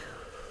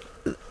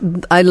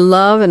 I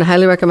love and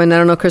highly recommend. I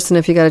don't know, Kristen,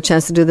 if you got a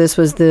chance to do this.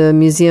 Was the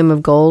Museum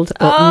of Gold,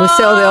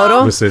 Museo de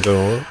Oro? Museo de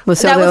Oro?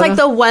 Museo That de was Oro? like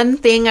the one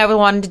thing I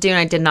wanted to do, and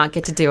I did not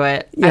get to do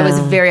it. I was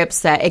Yeah. very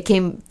upset. It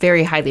came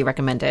very highly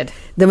recommended.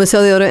 The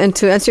Museo de Oro. And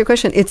to answer your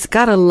question, it's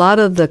got a lot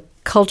of the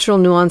cultural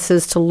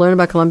nuances to learn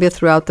about Colombia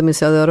throughout the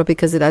Museo de Oro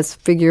because it has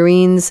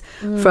figurines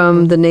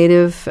from the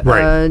native,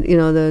 Right.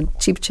 the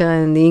Chibcha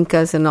and the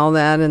Incas and all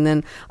that, and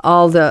then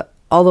all the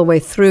way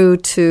through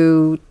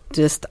to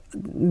just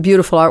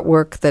beautiful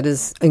artwork that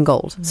is in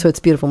gold. So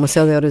it's beautiful.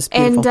 Museo de Oro is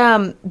beautiful.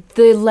 And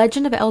the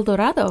legend of El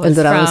Dorado is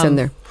El Dorado is from in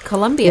there.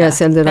 Colombia. Yes,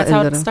 That's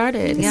how El it Dorado.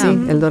 started. Yeah.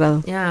 Sí, El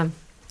Dorado. Yeah.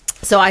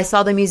 So I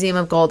saw the Museum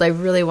of Gold. I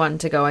really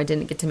wanted to go. I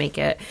didn't get to make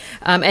it.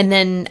 And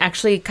then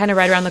actually kind of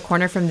right around the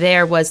corner from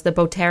there was the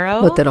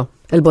Botero. Botero.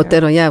 El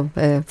Botero, yeah.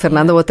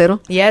 Fernando Botero.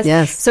 Yes.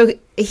 Yes. So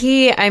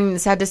I'm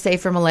sad to say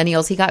for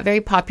millennials, he got very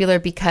popular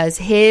because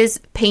his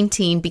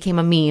painting became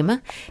a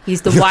meme.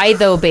 He's the Why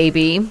Though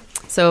Baby.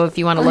 So if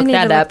you want to look need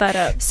that to up. look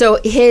that up. So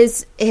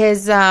his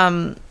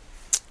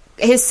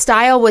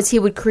style was he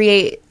would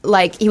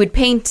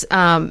paint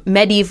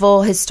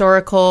medieval,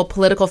 historical,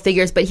 political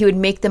figures, but he would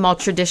make them all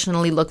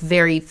traditionally look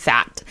very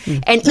fat.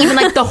 And even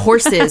like the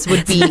horses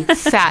would be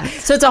fat.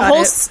 So it's a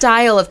whole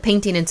style of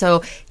painting. And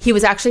so he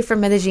was actually from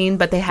Medellin,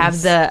 but they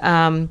have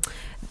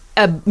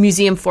a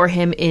museum for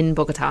him in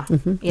Bogota.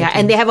 Yeah,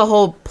 and they have a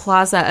whole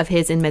plaza of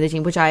his in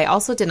Medellin, which I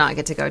also did not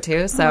get to go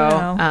to. So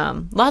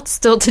Wow. lots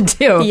still to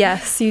do.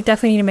 Yes, you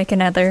definitely need to make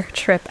another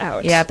trip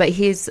out. Yeah, but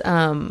he's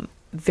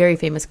very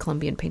famous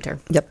Colombian painter.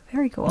 Yep.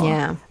 Very cool.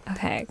 Yeah.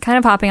 Okay. Kind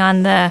of hopping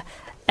on the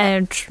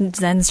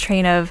Zen's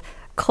train of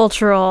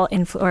cultural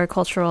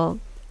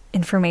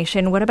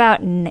information. What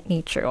about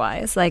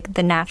nature-wise, like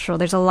the natural?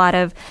 There's a lot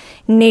of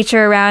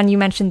nature around. You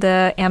mentioned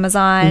the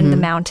Amazon, the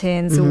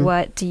mountains.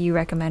 What do you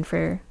recommend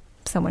for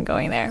someone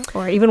going there?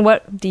 Or even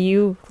what do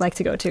you like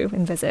to go to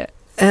and visit?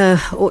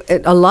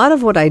 A lot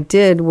of what I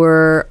did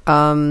were,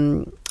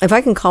 if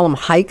I can call them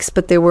hikes,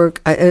 but they were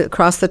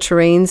across the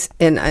terrains.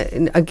 And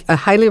I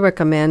highly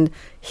recommend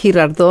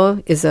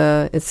Girardot. It's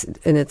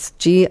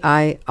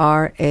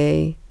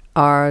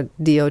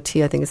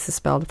GIRARDOT. I think it's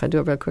spelled if I do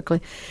it real quickly.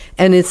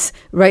 And it's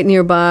right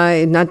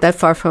nearby, not that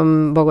far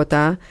from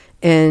Bogota.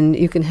 And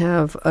you can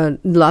have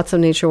lots of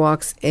nature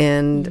walks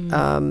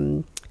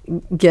and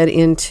get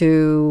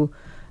into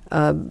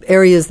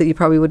areas that you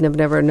probably would have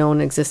never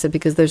known existed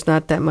because there's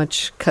not that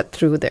much cut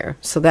through there.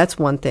 So that's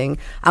one thing.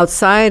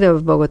 Outside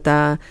of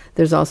Bogota,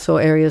 there's also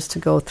areas to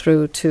go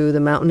through to the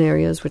mountain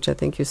areas, which I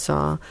think you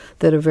saw,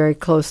 that are very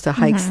close to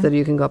hikes that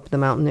you can go up the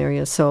mountain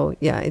areas. So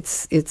yeah,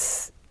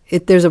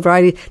 there's a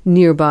variety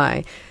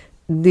nearby.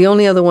 The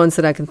only other ones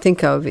that I can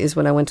think of is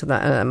when I went to the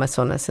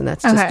Amazonas, and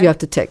that's just, you have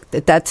to take,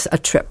 that's a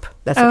trip.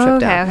 That's a trip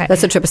down. Okay.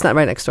 That's a trip. It's not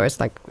right next door. It's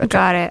like a trip.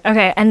 Got it.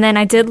 Okay. And then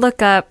I did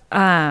look up,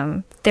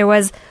 there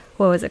was,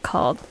 what was it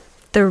called?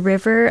 The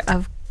River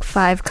of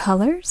Five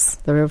Colors.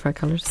 The River of Five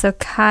Colors. So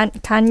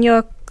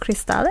Caño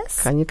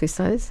Cristales? Caño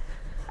Cristales?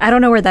 I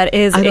don't know where that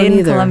is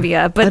in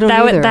Colombia, but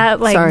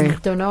that like Sorry.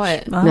 Don't know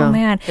it. Oh No.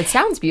 man, It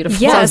sounds beautiful.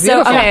 yeah. Sounds So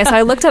beautiful. okay, so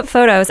I looked up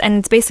photos,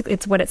 and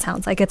it's what it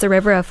sounds like. It's a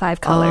river of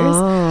five colors,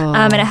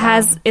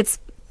 and it's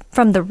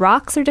from the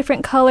rocks are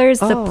different colors,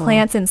 the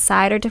plants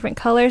inside are different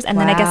colors, and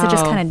then I guess it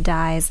just Wow. kind of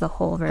dyes the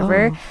whole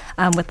river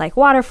with like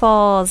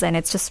waterfalls, and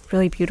it's just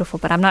really beautiful.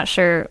 But I'm not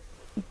sure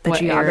the What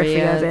geography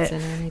area of it's it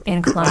in or anything.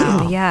 in Colombia.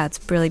 But yeah, it's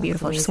really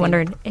beautiful. Just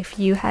wondered if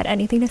you had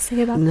anything to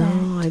say about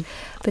that.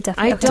 But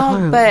definitely, I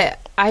don't, but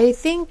I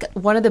think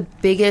one of the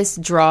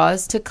biggest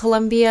draws to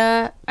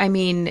Colombia, I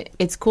mean,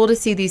 it's cool to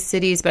see these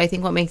cities, but I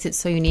think what makes it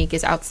so unique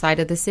is outside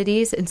of the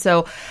cities. And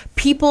so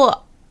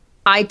people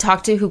I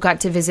talked to who got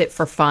to visit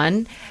for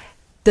fun,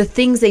 the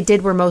things they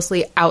did were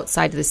mostly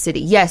outside of the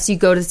city. Yes, you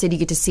go to the city, you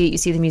get to see it, you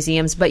see the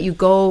museums, but you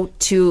go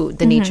to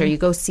the nature. You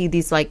go see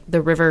these, like, the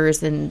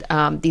rivers and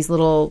these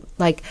little,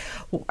 like,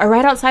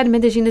 right outside of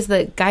Medellin is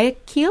the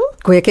Guayaquil?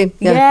 Guayaquil,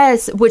 yeah.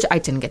 Yes, which I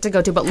didn't get to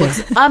go to, but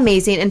looks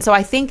amazing. And so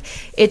I think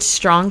its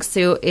strong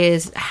suit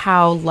is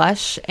how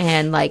lush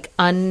and, like,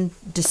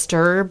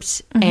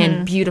 undisturbed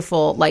and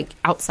beautiful, like,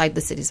 outside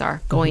the cities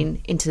are,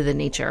 going into the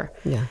nature.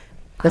 Yeah.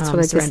 That's what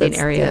I just surrounding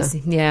said. areas.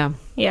 Yeah.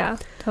 yeah,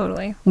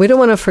 totally. We don't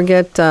want to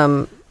forget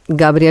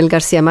Gabriel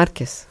Garcia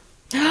Marquez.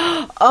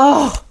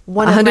 Oh,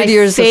 100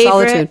 Years of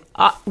Solitude.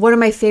 One of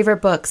my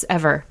favorite books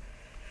ever.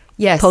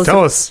 Yes.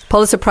 Tell us.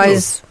 Pulitzer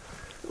Prize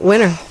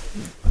winner.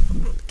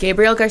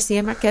 Gabriel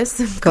Garcia Marquez,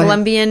 Go ahead.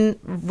 Colombian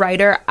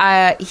writer.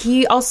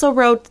 He also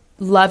wrote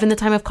Love in the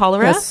Time of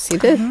Cholera. Yes, he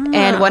did.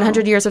 And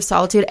 100 Years of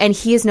Solitude. And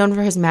he is known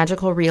for his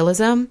magical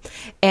realism.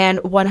 And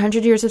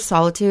 100 Years of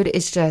Solitude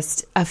is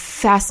just a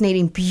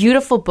fascinating,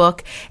 beautiful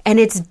book. And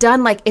it's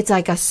done like, it's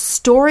like a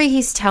story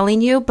he's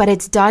telling you, but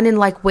it's done in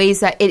like ways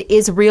that it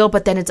is real,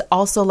 but then it's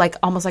also like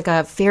almost like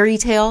a fairy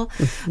tale.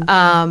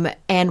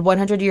 And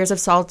 100 Years of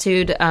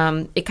Solitude,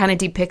 it kind of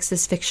depicts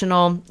this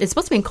fictional, it's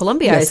supposed to be in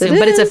Colombia, Yes, I assume, it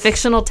but it's a is.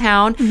 fictional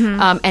town.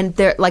 And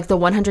they're like the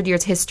 100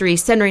 years history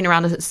centering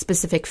around a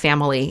specific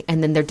family.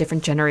 And then their different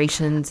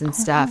generations and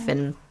stuff,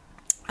 and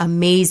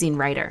amazing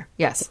writer.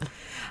 Yes,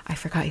 I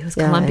forgot he was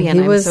Colombian.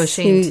 He I'm was, so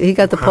ashamed. He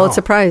got the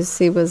Pulitzer Prize.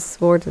 He was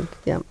awarded.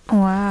 Yeah.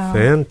 Wow.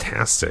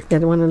 Fantastic. I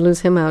don't want to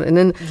lose him out. And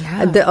then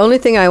Yeah. the only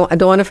thing I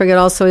don't want to forget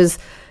also is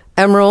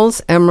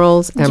emeralds.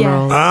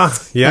 Yeah.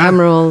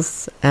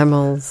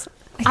 Emeralds.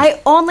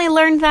 I only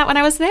learned that when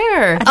I was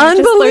there. I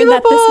just learned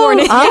that this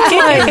morning. Oh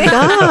my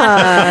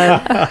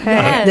God.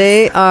 Yes.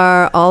 They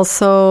are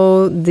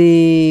also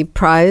the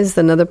prize,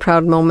 another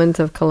proud moment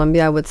of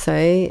Colombia, I would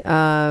say.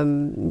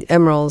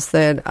 Emeralds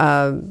that,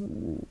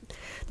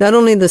 not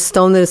only the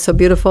stone that is so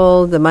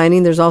beautiful, the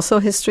mining, there's also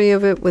history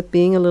of it with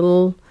being a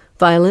little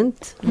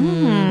violent.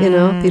 You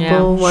know,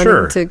 people wanting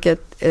Sure. to get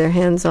their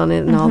hands on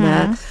it and all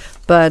that.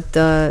 But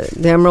the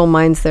emerald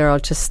mines there are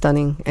just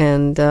stunning.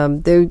 And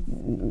the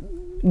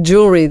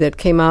jewelry that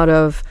came out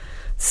of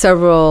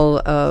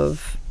several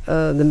of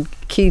the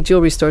key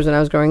jewelry stores when I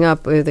was growing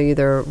up, they're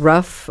either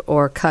rough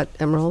or cut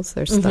emeralds.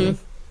 They're stunning.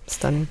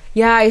 Stunning.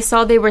 Yeah, I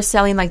saw they were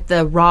selling like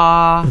the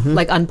raw,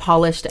 like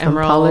unpolished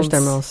emeralds. Unpolished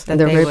emeralds. that And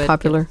they're they very would-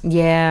 popular.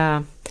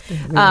 Yeah.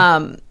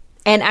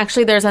 And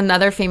actually, there's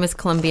another famous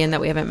Colombian that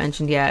we haven't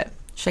mentioned yet.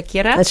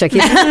 Shakira. That's Shakira.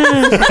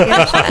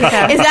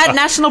 Is that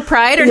national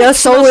pride or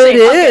Yes, national so it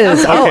shame?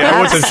 is. Okay. Oh, Okay, I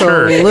wasn't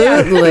sure.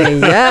 absolutely.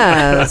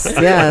 Yes,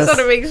 Just yes. want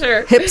to make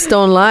sure. Hips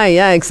don't lie.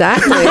 Yeah,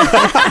 exactly.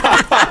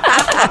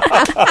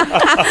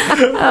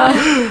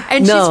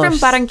 And No. she's from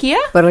Barranquilla?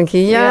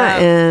 Barranquilla Yeah.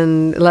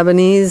 and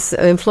Lebanese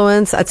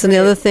influence. That's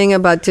another thing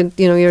about,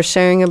 you're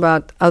sharing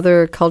about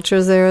other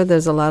cultures there.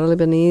 There's a lot of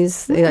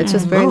Lebanese. Yeah, it's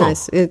just very Oh.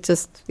 nice. It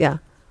just, yeah.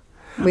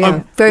 We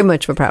are very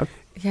much proud.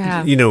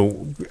 Yeah. You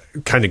know,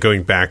 kind of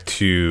going back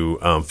to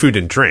food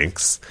and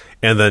drinks,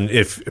 and then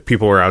if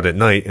people are out at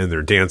night and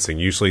they're dancing,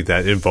 usually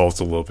that involves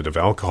a little bit of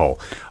alcohol.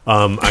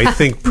 I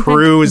think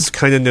Peru is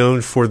kind of known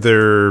for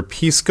their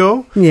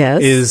pisco.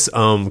 Yes. Is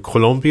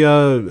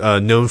Colombia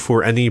known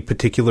for any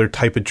particular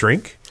type of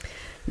drink?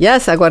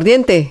 Yes,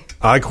 aguardiente.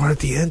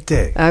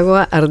 Aguardiente.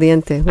 Agua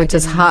ardiente, which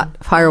is hot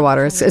fire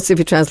water. It's if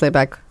you translate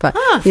back, but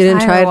you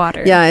didn't try it.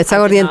 Water. Yeah, it's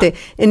aguardiente.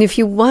 And if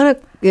you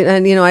want to,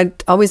 and I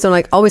always don't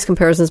like always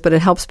comparisons, but it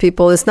helps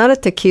people. It's not a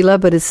tequila,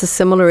 but it's a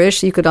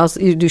similar-ish. You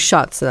do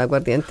shots of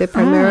aguardiente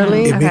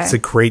primarily. It makes a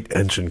great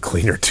engine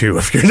cleaner too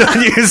if you're not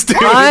used to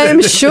it.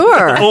 I'm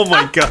sure. Oh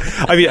my god!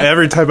 I mean,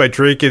 every time I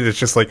drink it, it's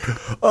just like,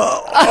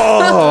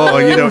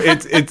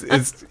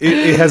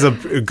 it has a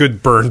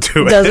good burn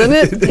to it, doesn't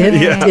it?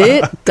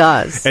 It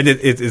does. And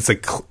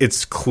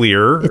it's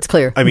clear. It's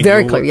clear. I mean,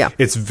 very clear. Yeah,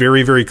 it's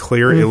very, very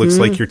clear. It looks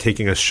like you're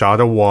taking a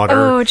shot of water.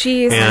 Oh,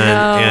 geez,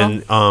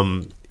 and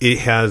it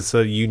has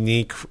a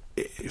unique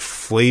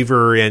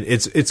flavor, and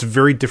it's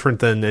very different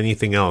than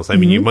anything else. I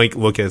mean, you might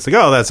look at it, it's like,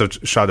 oh, that's a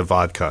shot of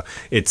vodka.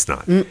 It's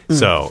not.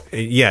 So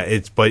yeah,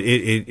 it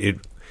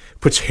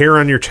puts hair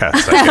on your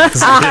chest, I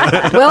guess.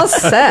 Well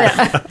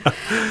said.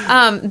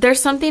 There's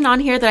something on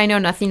here that I know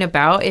nothing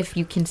about. If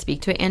you can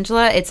speak to it,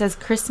 Angela, it says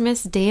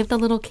Christmas Day of the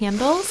Little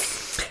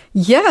Candles.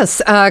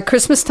 Yes,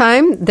 Christmas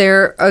time.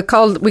 They're we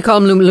call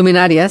them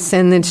luminarias,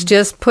 and it's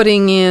just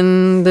putting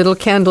in little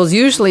candles,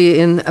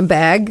 usually in a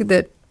bag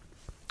that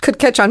could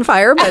catch on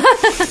fire,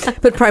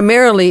 but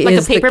primarily like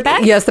is a paper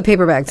bag. Yes, the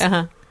paper bags.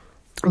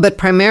 But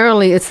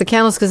primarily, it's the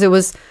candles because it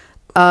was,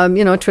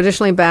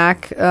 traditionally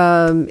back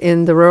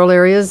in the rural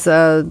areas,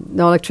 no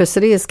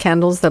electricity, is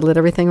candles that lit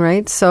everything,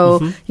 right?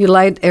 So you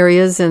light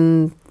areas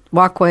and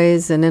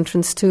walkways and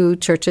entrance to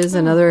churches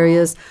and other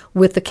areas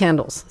with the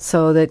candles,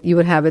 so that you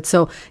would have it.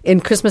 So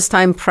in Christmas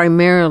time,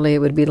 primarily, it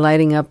would be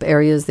lighting up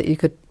areas that you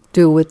could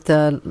do with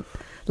the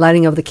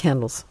lighting of the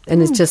candles,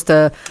 and it's just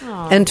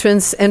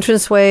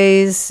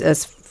entranceways,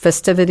 as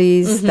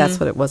festivities. That's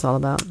what it was all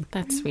about.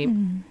 That's sweet.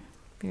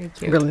 Very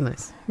cute. Really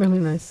nice. Really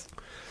nice.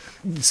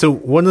 So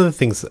one of the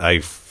things I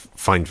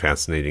find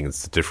fascinating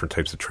is the different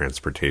types of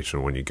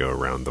transportation when you go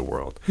around the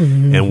world.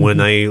 And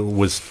when I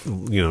was,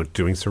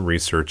 doing some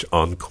research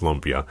on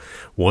Colombia,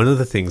 one of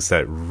the things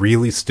that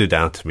really stood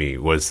out to me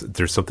was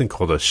there's something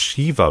called a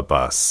Shiva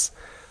bus.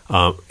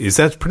 Is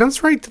that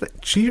pronounced right?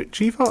 Shiva?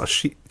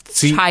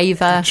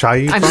 Chiva.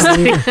 I'm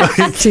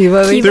just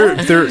Shiva?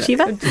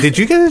 Did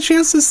you get a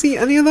chance to see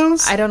any of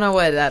those? I don't know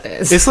what that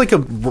is. It's like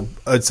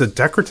it's a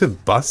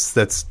decorative bus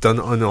that's done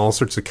on all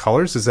sorts of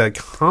colors. Is that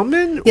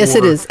common? Yes,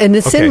 it is, and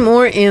it's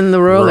more in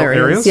the rural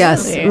areas.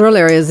 Yes, really? Rural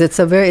areas.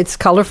 It's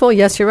colorful.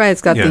 Yes, you're right.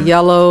 It's got the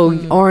yellow,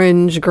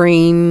 orange,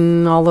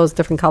 green, all those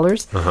different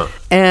colors,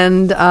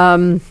 and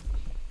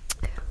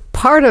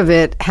part of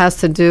it has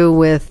to do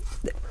with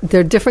there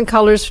are different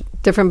colors,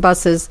 different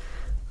buses,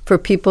 for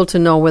people to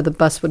know where the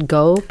bus would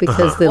go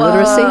because the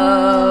literacy.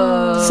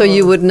 So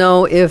you would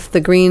know if the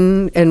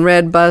green and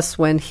red bus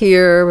went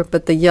here,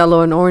 but the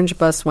yellow and orange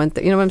bus went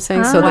there. You know what I'm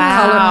saying? So the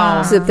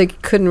color, so if they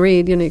couldn't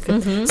read, you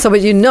could.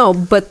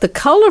 But the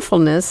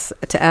colorfulness,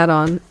 to add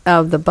on,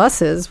 of the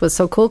buses was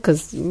so cool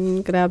because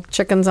you could have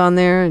chickens on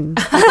there and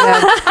you could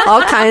have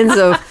all kinds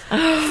of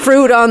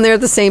fruit on there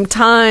at the same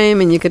time,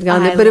 and you could go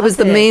on there. But it was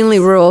the mainly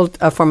rural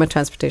form of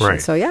transportation.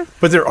 Right. So yeah.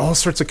 But there are all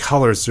sorts of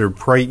colors. There are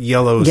bright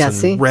yellows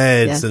and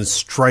reds and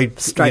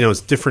stripes.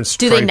 Different striped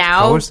Do they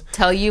now colors.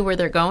 Tell you where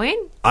they're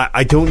going?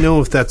 I don't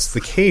know if that's the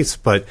case,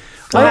 but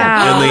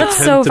wow, and they that's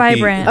tend so to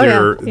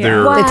vibrant. Be,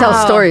 They tell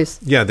stories.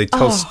 Yeah, they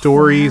tell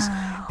stories,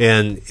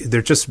 and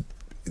they're just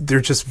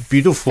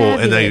beautiful.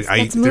 Fabulous.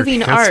 And it's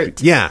moving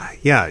art.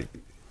 Yeah.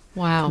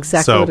 Wow,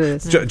 exactly what it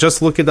is.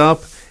 Just look it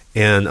up.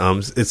 And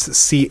it's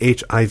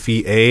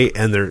CHIVA,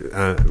 and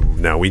they're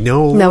now we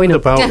know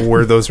about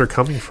where those are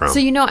coming from. So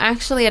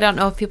actually, I don't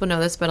know if people know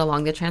this, but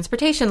along the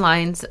transportation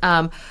lines,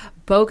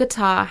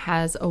 Bogota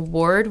has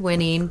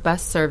award-winning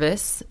bus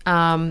service.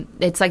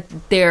 It's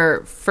like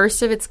their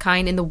first of its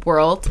kind in the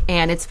world,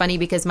 and it's funny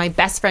because my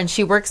best friend,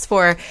 she works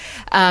for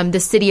the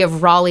city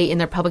of Raleigh in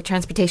their public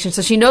transportation,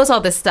 so she knows all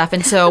this stuff.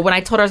 And so when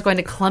I told her I was going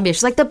to Colombia,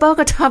 she's like, the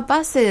Bogota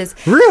buses.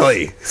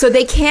 Really? So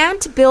they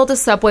can't build a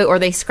subway, or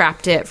they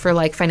scrapped it for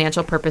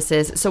financial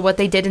purposes. So what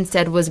they did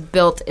instead was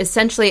built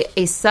essentially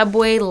a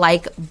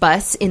subway-like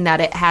bus in that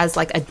it has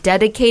a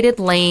dedicated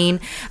lane.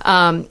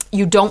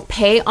 You don't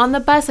pay on the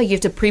bus, you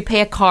have to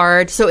prepay a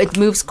card, so it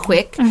moves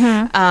quick.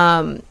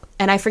 And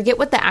I forget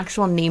what the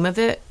actual name of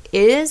it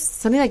is.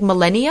 Something like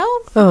Millennium?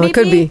 Oh, maybe? It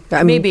could be.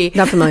 Maybe.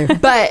 Not familiar.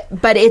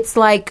 But it's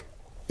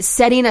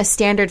setting a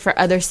standard for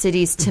other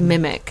cities to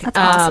mimic. That's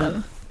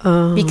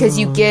awesome. Because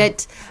you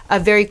get a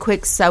very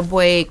quick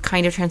subway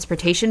kind of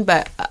transportation,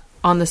 but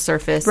on the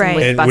surface, right? And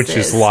with buses. Which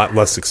is a lot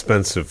less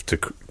expensive to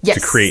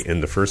create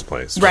in the first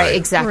place, right?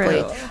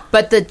 Exactly. True.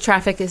 But the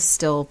traffic is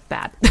still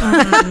bad.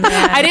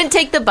 I didn't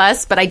take the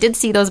bus, but I did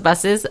see those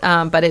buses.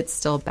 But it's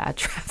still bad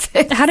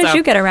traffic. How did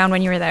you get around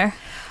when you were there?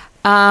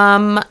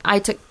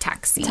 I took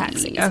taxi.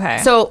 Okay.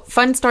 So,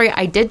 fun story.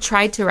 I did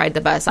try to ride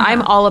the bus.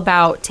 I'm all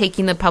about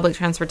taking the public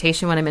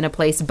transportation when I'm in a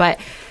place, but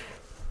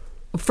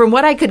from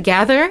what I could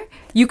gather,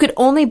 you could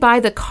only buy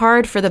the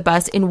card for the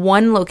bus in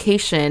one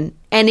location,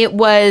 and it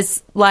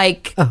was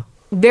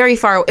very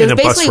far away. It was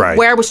basically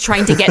where I was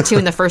trying to get to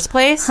in the first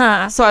place. So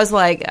I was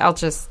like, I'll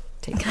just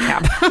take a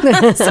cab.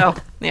 So,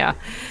 yeah.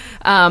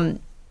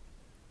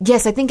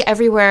 Yes, I think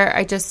everywhere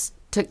I just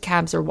took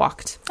cabs or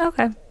walked.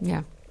 Okay.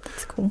 Yeah.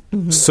 That's cool.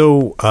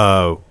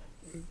 So,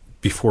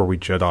 before we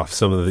jet off,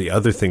 some of the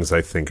other things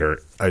I think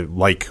I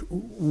like,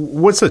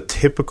 what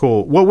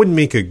would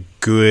make a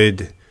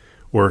good,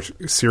 or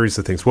series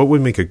of things, what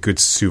would make a good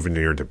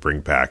souvenir to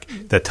bring back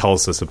that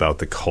tells us about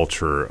the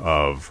culture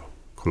of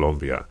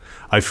Colombia?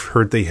 I've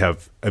heard they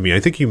have, I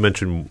think you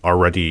mentioned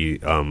already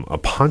a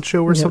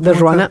poncho or something the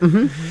ruana. like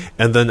that.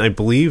 And then I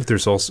believe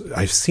there's also,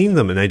 I've seen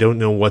them and I don't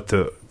know what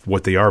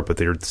they are, but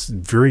they're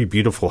very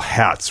beautiful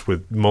hats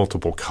with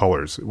multiple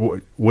colors.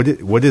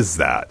 What is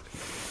that?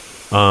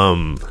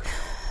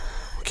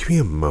 Give me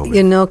a moment.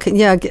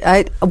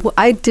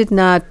 I did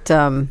not.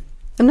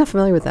 I'm not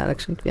familiar with that,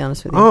 actually, to be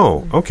honest with you.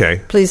 Oh,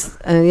 okay. Please,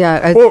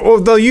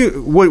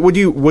 what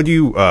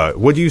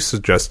do you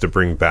suggest to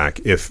bring back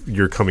if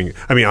you're coming?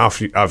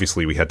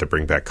 Obviously, we had to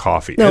bring back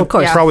coffee. No, of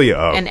course, probably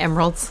and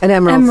emeralds. And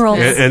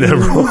emeralds. And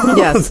emeralds.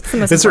 Yes.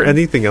 Is there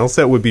anything else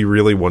that would be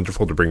really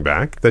wonderful to bring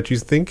back that you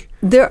think?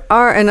 There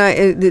are, and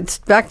it's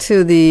back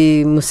to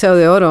the Museo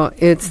de Oro.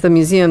 It's the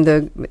museum.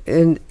 There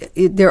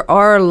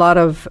are a lot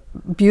of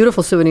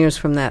beautiful souvenirs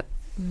from that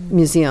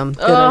museum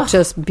that are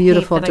just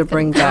beautiful to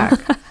bring back.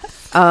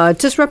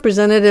 Just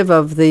representative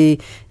of the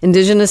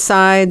indigenous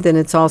side, then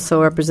it's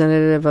also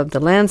representative of the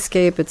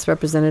landscape. It's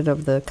representative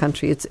of the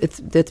country.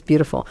 It's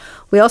beautiful.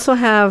 We also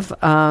have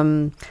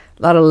a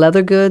lot of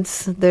leather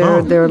goods. There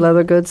are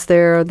leather goods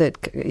there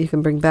that you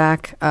can bring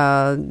back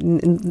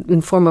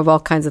in form of all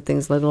kinds of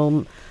things,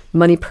 little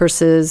money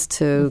purses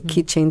to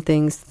keychain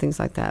things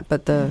like that.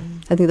 But I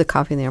think the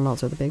coffee and the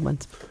emeralds are the big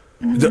ones.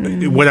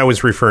 What I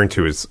was referring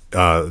to is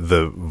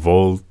the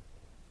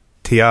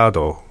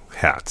volteado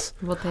hat.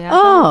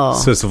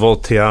 Oh. So it's a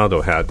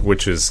volteado hat,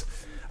 which is,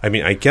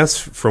 I guess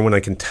from what I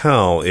can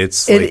tell,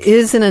 it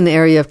is in an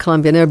area of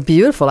Colombia. And they're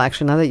beautiful,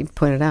 actually, now that you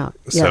pointed out.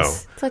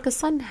 Yes. It's like a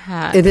sun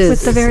hat. It is.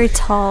 With the very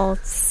tall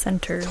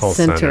center.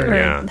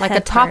 Yeah. Like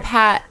a top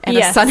hat and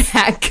a sun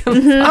hat.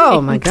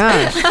 Oh, my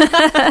gosh.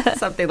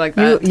 Something like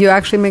that. You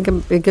actually make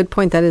a good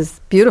point. That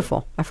is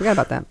beautiful. I forgot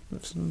about that.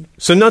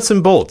 So nuts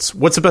and bolts.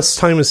 What's the best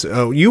time?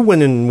 You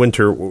went in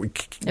winter.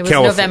 It was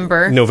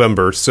November.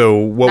 November. So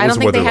what was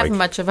the weather like? I don't think they have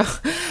much of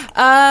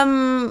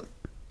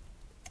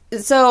a...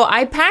 So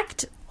I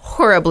packed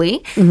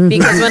horribly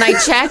because when I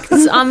checked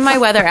on my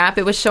weather app,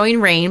 it was showing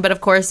rain, but of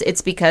course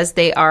it's because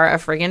they are a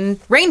friggin'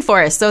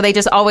 rainforest, so they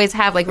just always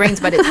have like rains,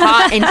 but it's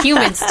hot and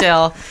humid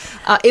still.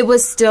 It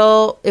was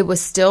still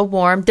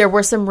warm. There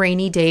were some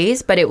rainy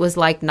days, but it was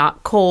like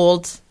not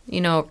cold,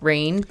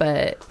 rain.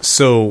 But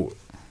so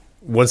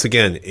once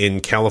again, in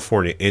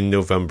California in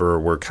November,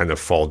 we're kind of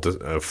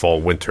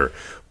fall winter.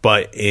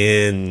 But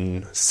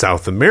in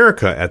South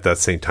America at that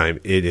same time,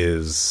 it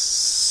is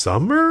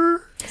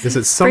summer? Is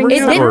it summer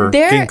or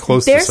getting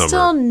close to summer? They're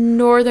still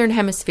northern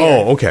hemisphere.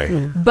 Oh,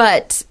 okay.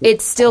 But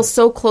it's still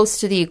so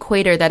close to the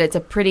equator that it's a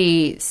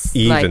pretty...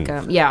 even.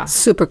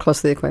 Super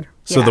close to the equator.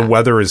 So the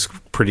weather is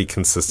pretty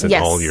consistent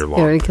all year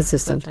long. Very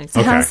consistent.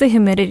 So how's the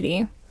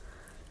humidity?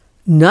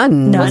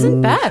 None.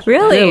 Wasn't bad.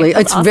 Really?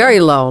 It's awesome.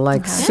 very low,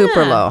 like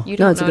super low. You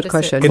don't it's a good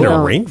question. In a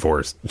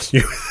rainforest.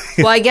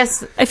 Well, I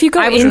guess if you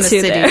go into the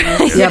city,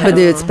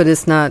 but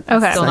it's not.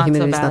 Okay, it's not,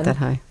 humidity's not that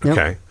high. Nope.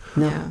 Okay.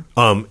 No.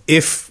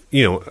 If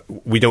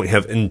we don't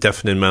have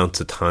indefinite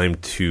amounts of time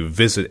to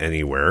visit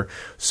anywhere,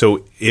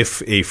 so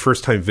if a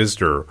first-time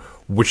visitor,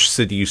 which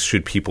cities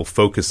should people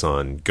focus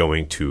on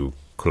going to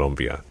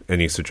Colombia?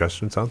 Any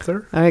suggestions out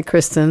there? All right,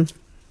 Kristen.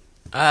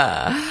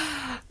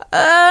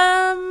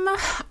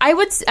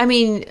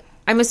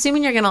 I'm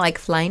assuming you're going to like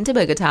flying to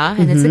Bogota,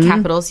 and it's the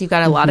capital, so you've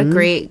got a lot of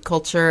great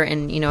culture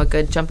and, a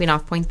good jumping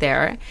off point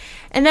there.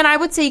 And then I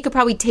would say you could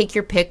probably take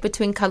your pick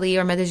between Cali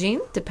or Medellin,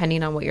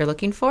 depending on what you're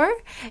looking for.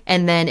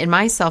 And then in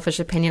my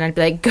selfish opinion, I'd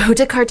be like, go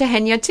to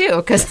Cartagena too,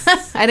 because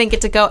I didn't get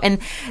to go. And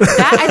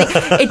that, I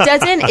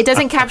think, it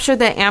doesn't capture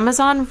the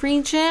Amazon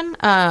region.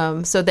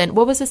 So then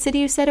what was the city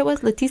you said it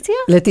was?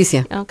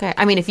 Leticia? Okay.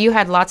 If you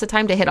had lots of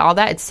time to hit all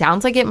that, it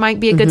sounds like it might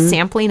be a good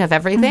sampling of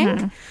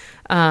everything.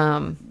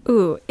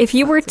 If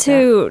you were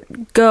to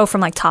go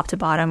from like top to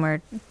bottom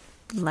or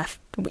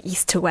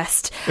east to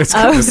west, it's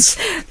kind of is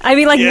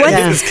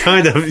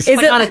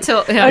it on a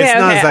tilt? It's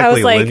not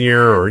exactly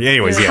linear, or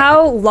anyways.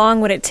 How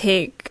long would it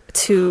take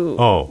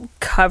to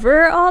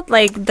cover all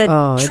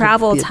the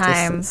travel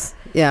time?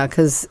 Yeah,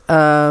 because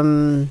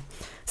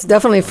it's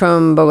definitely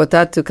from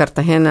Bogota to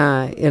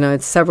Cartagena.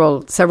 It's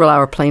several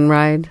hour plane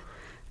ride.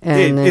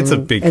 And it's a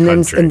big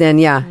country.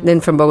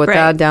 Then from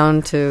Bogota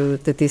down to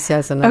Leticia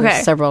is another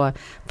several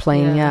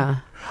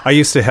plane. I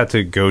used to have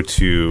to go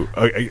to.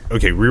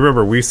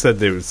 Remember we said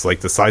there was like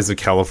the size of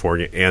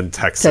California and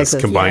Texas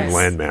combined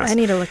landmass. I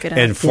need to look it up.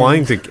 And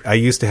flying I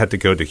used to have to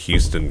go to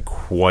Houston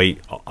quite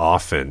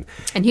often.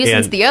 And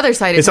Houston's the other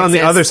side of Texas. It's on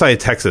the other side of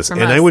Texas,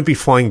 and I would be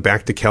flying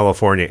back to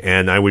California,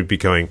 and I would be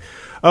going,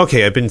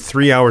 okay, I've been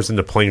 3 hours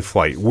into plane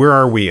flight. Where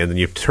are we? And then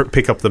you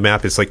pick up the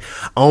map. It's like,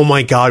 oh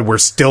my God, we're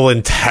still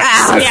in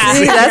Texas.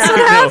 That's what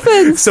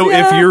happens. So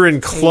if you're in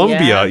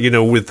Colombia,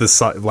 with the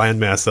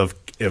landmass of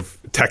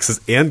Texas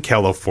and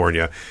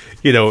California,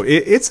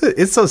 it's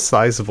a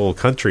sizable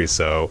country.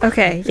 So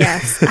okay,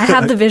 yes, I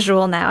have the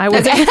visual now. I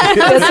wasn't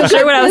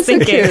sure what I was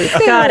thinking.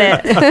 Got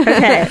it.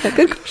 Okay,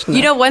 good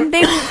question. One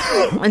thing,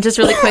 and just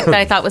really quick, that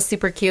I thought was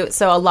super cute.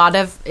 So a lot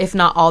of, if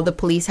not all, the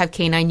police have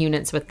canine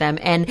units with them,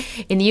 and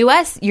in the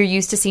U.S., you're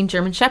used to seeing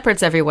German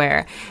Shepherds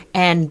everywhere,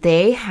 and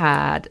they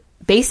had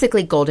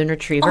basically golden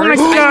retrievers. Oh my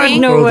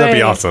God, no way. That'd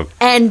be awesome.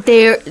 And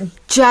they're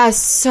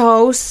just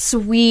so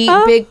sweet,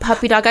 big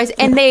puppy dog guys.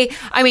 And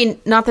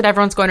not that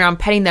everyone's going around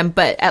petting them,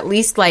 but at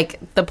least like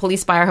the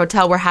police by our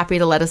hotel were happy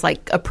to let us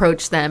like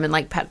approach them and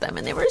like pet them.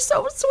 And they were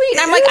so sweet.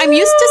 I'm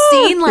used to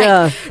seeing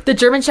like the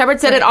German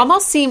Shepherds, that it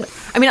almost seemed,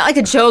 not like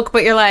a joke,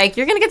 but you're like,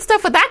 you're going to get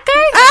stuff with that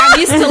guy? I'm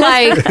used to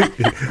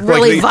like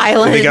really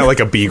violent. They got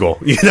like a beagle,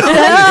 I thought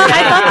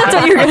that's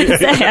what you were going to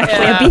say,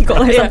 actually, a beagle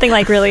or something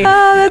like really.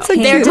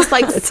 They're just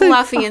like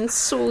fluffy and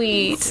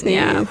sweet.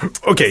 Yeah.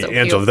 Okay, So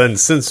Angela, cute. then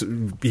since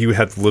you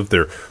had lived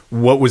there,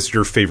 what was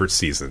your favorite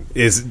season?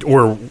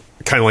 Or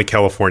kind of like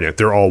California,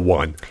 they're all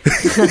one.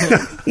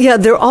 Yeah,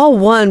 they're all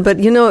one. But,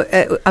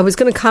 I was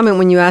going to comment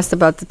when you asked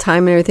about the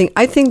time and everything.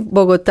 I think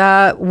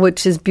Bogota,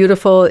 which is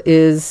beautiful,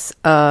 is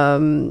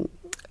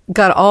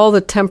got all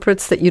the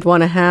temperates that you'd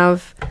want to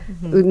have,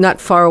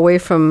 not far away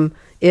from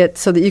it,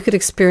 so that you could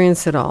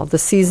experience it all. The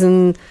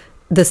season,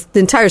 the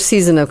entire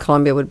season of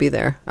Colombia would be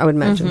there, I would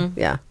imagine.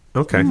 Yeah.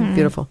 Okay.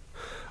 Beautiful.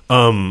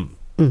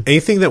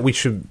 Anything that we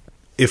should,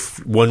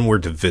 if one were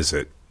to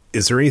visit,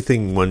 is there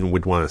anything one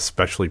would want to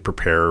especially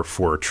prepare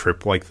for a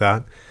trip like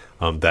that,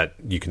 that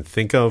you can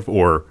think of?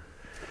 Or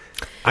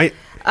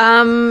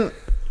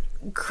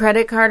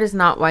credit card is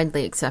not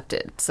widely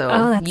accepted, so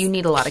that's you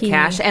need a lot key. of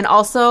cash. And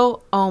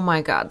also, oh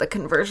my God, the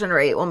conversion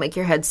rate will make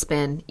your head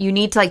spin. You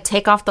need to like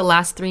take off the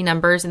last 3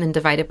 numbers and then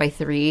divide it by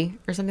 3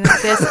 or something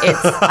like this.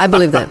 I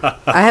believe that.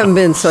 I haven't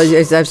been, so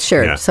I've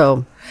shared. Yeah.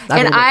 So,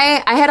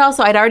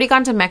 I'd already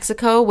gone to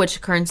Mexico,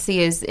 which currency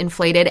is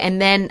inflated, and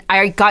then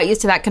I got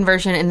used to that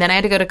conversion, and then I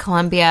had to go to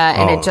Colombia,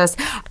 and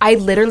I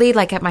literally,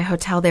 like at my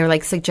hotel, they were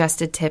like,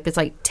 suggested tip is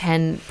like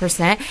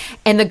 10%,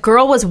 and the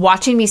girl was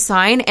watching me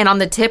sign, and on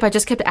the tip, I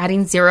just kept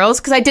adding zeros,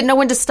 because I didn't know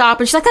when to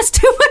stop, and she's like, that's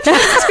too much,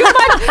 that's too much.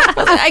 I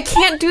was like, I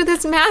can't do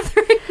this math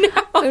right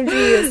now. Oh,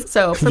 geez.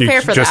 So prepare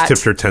you for just that.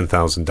 tipped her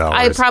 $10,000.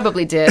 I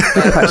probably did.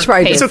 But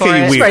Right. paid It's for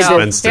okay, it, we so-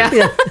 expensed it.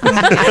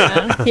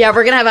 Yeah. Yeah,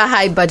 we're going to have a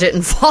high budget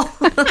in fall.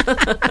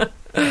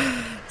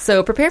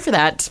 So prepare for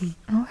that.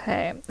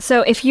 Okay.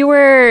 So if you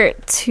were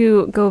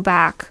to go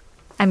back,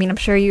 I'm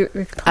sure you're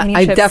planning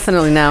I trips.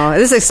 definitely now.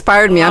 This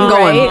inspired me. I'm All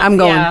going. right. I'm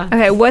going. Yeah.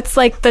 Okay, what's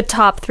like the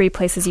top 3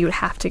 places you would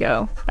have to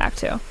go back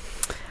to?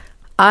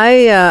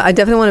 I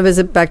definitely want to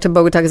visit back to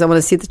Bogota because I want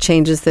to see the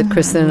changes that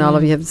Kristen and all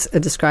of you have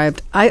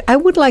described. I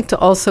would like to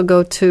also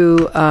go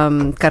to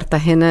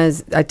Cartagena,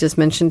 as I just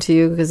mentioned to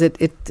you, because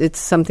it's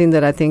something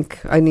that I think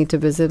I need to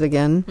visit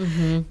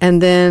again.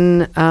 And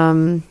then,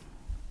 I'm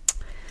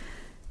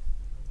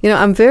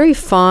very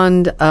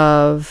fond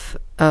of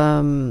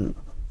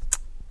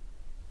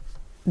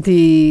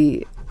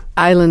the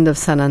island of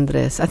San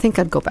Andres. I think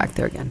I'd go back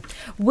there again.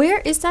 Where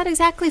is that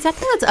exactly? Is that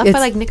the one that's up It's- by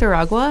like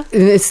Nicaragua?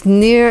 It's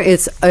near.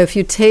 It's if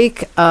you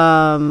take.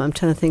 I'm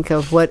trying to think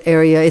of what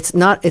area. It's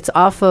not. It's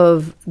off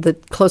of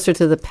closer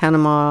to the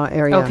Panama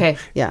area. Okay.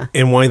 Yeah.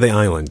 And why the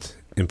island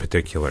in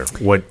particular?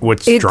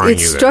 What's It drawing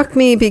you struck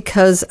me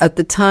because at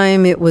the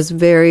time it was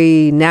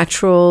very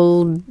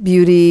natural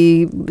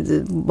beauty.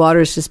 The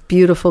water is just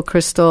beautiful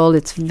crystal.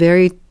 It's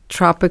very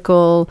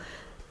tropical.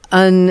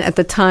 And at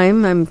the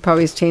time, I'm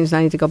probably it's changed.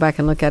 I need to go back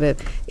and look at it.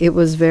 It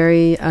was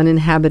very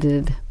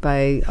uninhabited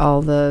by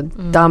all the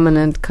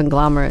dominant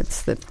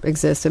conglomerates that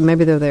exist, and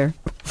maybe they're there.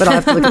 But I'll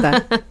have to look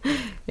at that.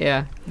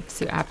 Yeah,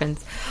 see what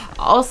happens.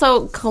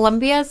 Also,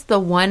 Colombia's the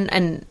one,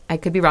 and I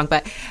could be wrong,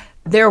 but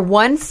their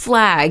one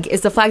flag is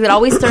the flag that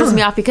always throws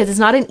me off because it's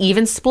not an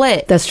even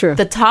split. That's true.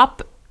 The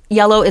top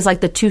yellow is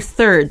like the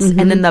 2/3,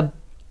 and then the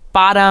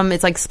bottom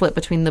is like split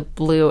between the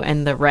blue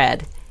and the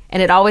red.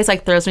 And it always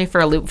like throws me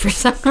for a loop for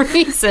some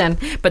reason.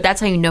 But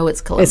that's how you know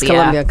it's Colombia. It's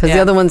Colombia because Yeah.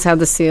 the other ones have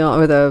the seal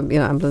or the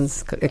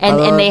emblems.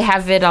 And they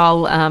have it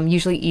all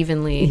usually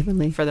evenly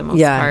for the most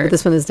But part.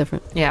 this one is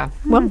different. Yeah.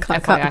 Well,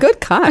 FYI. good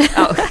caught.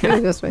 Oh,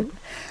 That's right.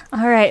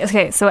 All right.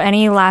 Okay. So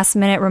any last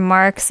minute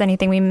remarks,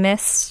 anything we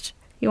missed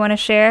you want to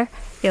share? I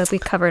feel like we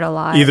covered a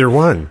lot. Either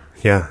one.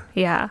 Yeah.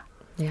 Yeah.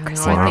 Yeah,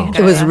 no, Wow. I think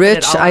It was I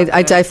rich. hit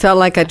it all. I felt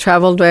like I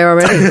traveled there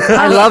already.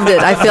 I loved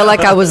it. I feel like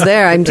I was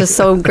there. I'm just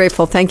so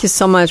grateful. Thank you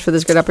so much for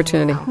this great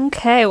opportunity.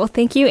 Okay. Well,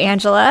 thank you,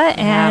 Angela.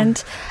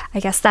 And I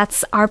guess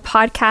that's our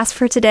podcast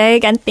for today.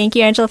 Again, thank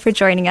you, Angela, for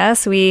joining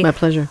us. We My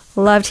pleasure.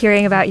 loved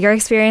hearing about your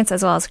experience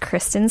as well as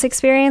Kristen's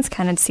experience,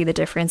 kind of see the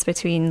difference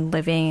between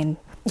living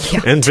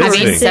And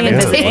visiting. 7 yeah.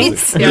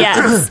 visits.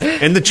 Yes.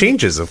 And the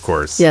changes, of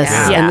course.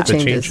 Yes, Yeah. and the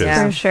changes.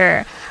 For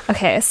sure.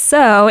 Okay,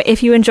 so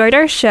if you enjoyed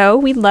our show,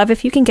 we'd love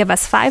if you can give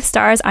us 5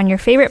 stars on your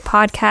favorite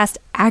podcast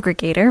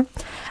aggregator.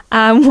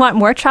 Want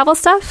more travel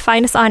stuff?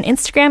 Find us on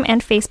Instagram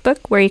and Facebook,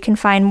 where you can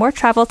find more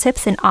travel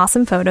tips and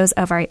awesome photos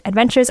of our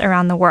adventures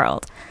around the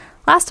world.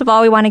 Last of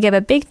all, we want to give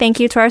a big thank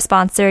you to our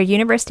sponsor,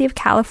 University of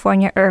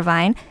California,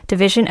 Irvine,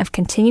 Division of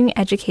Continuing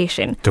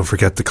Education. Don't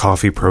forget the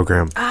coffee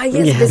program.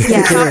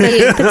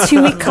 The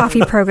 2-week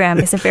coffee program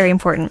is very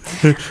important,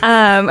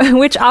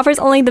 which offers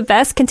only the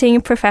best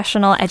continuing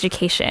professional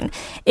education.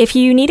 If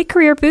you need a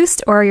career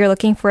boost or you're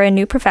looking for a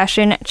new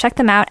profession, check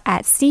them out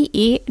at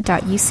ce.uci.edu.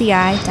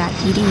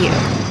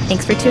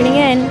 Thanks for tuning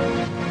in.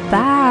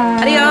 Bye.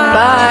 Adios.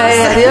 Bye.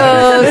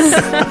 Adios.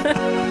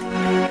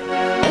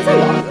 That's a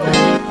lot.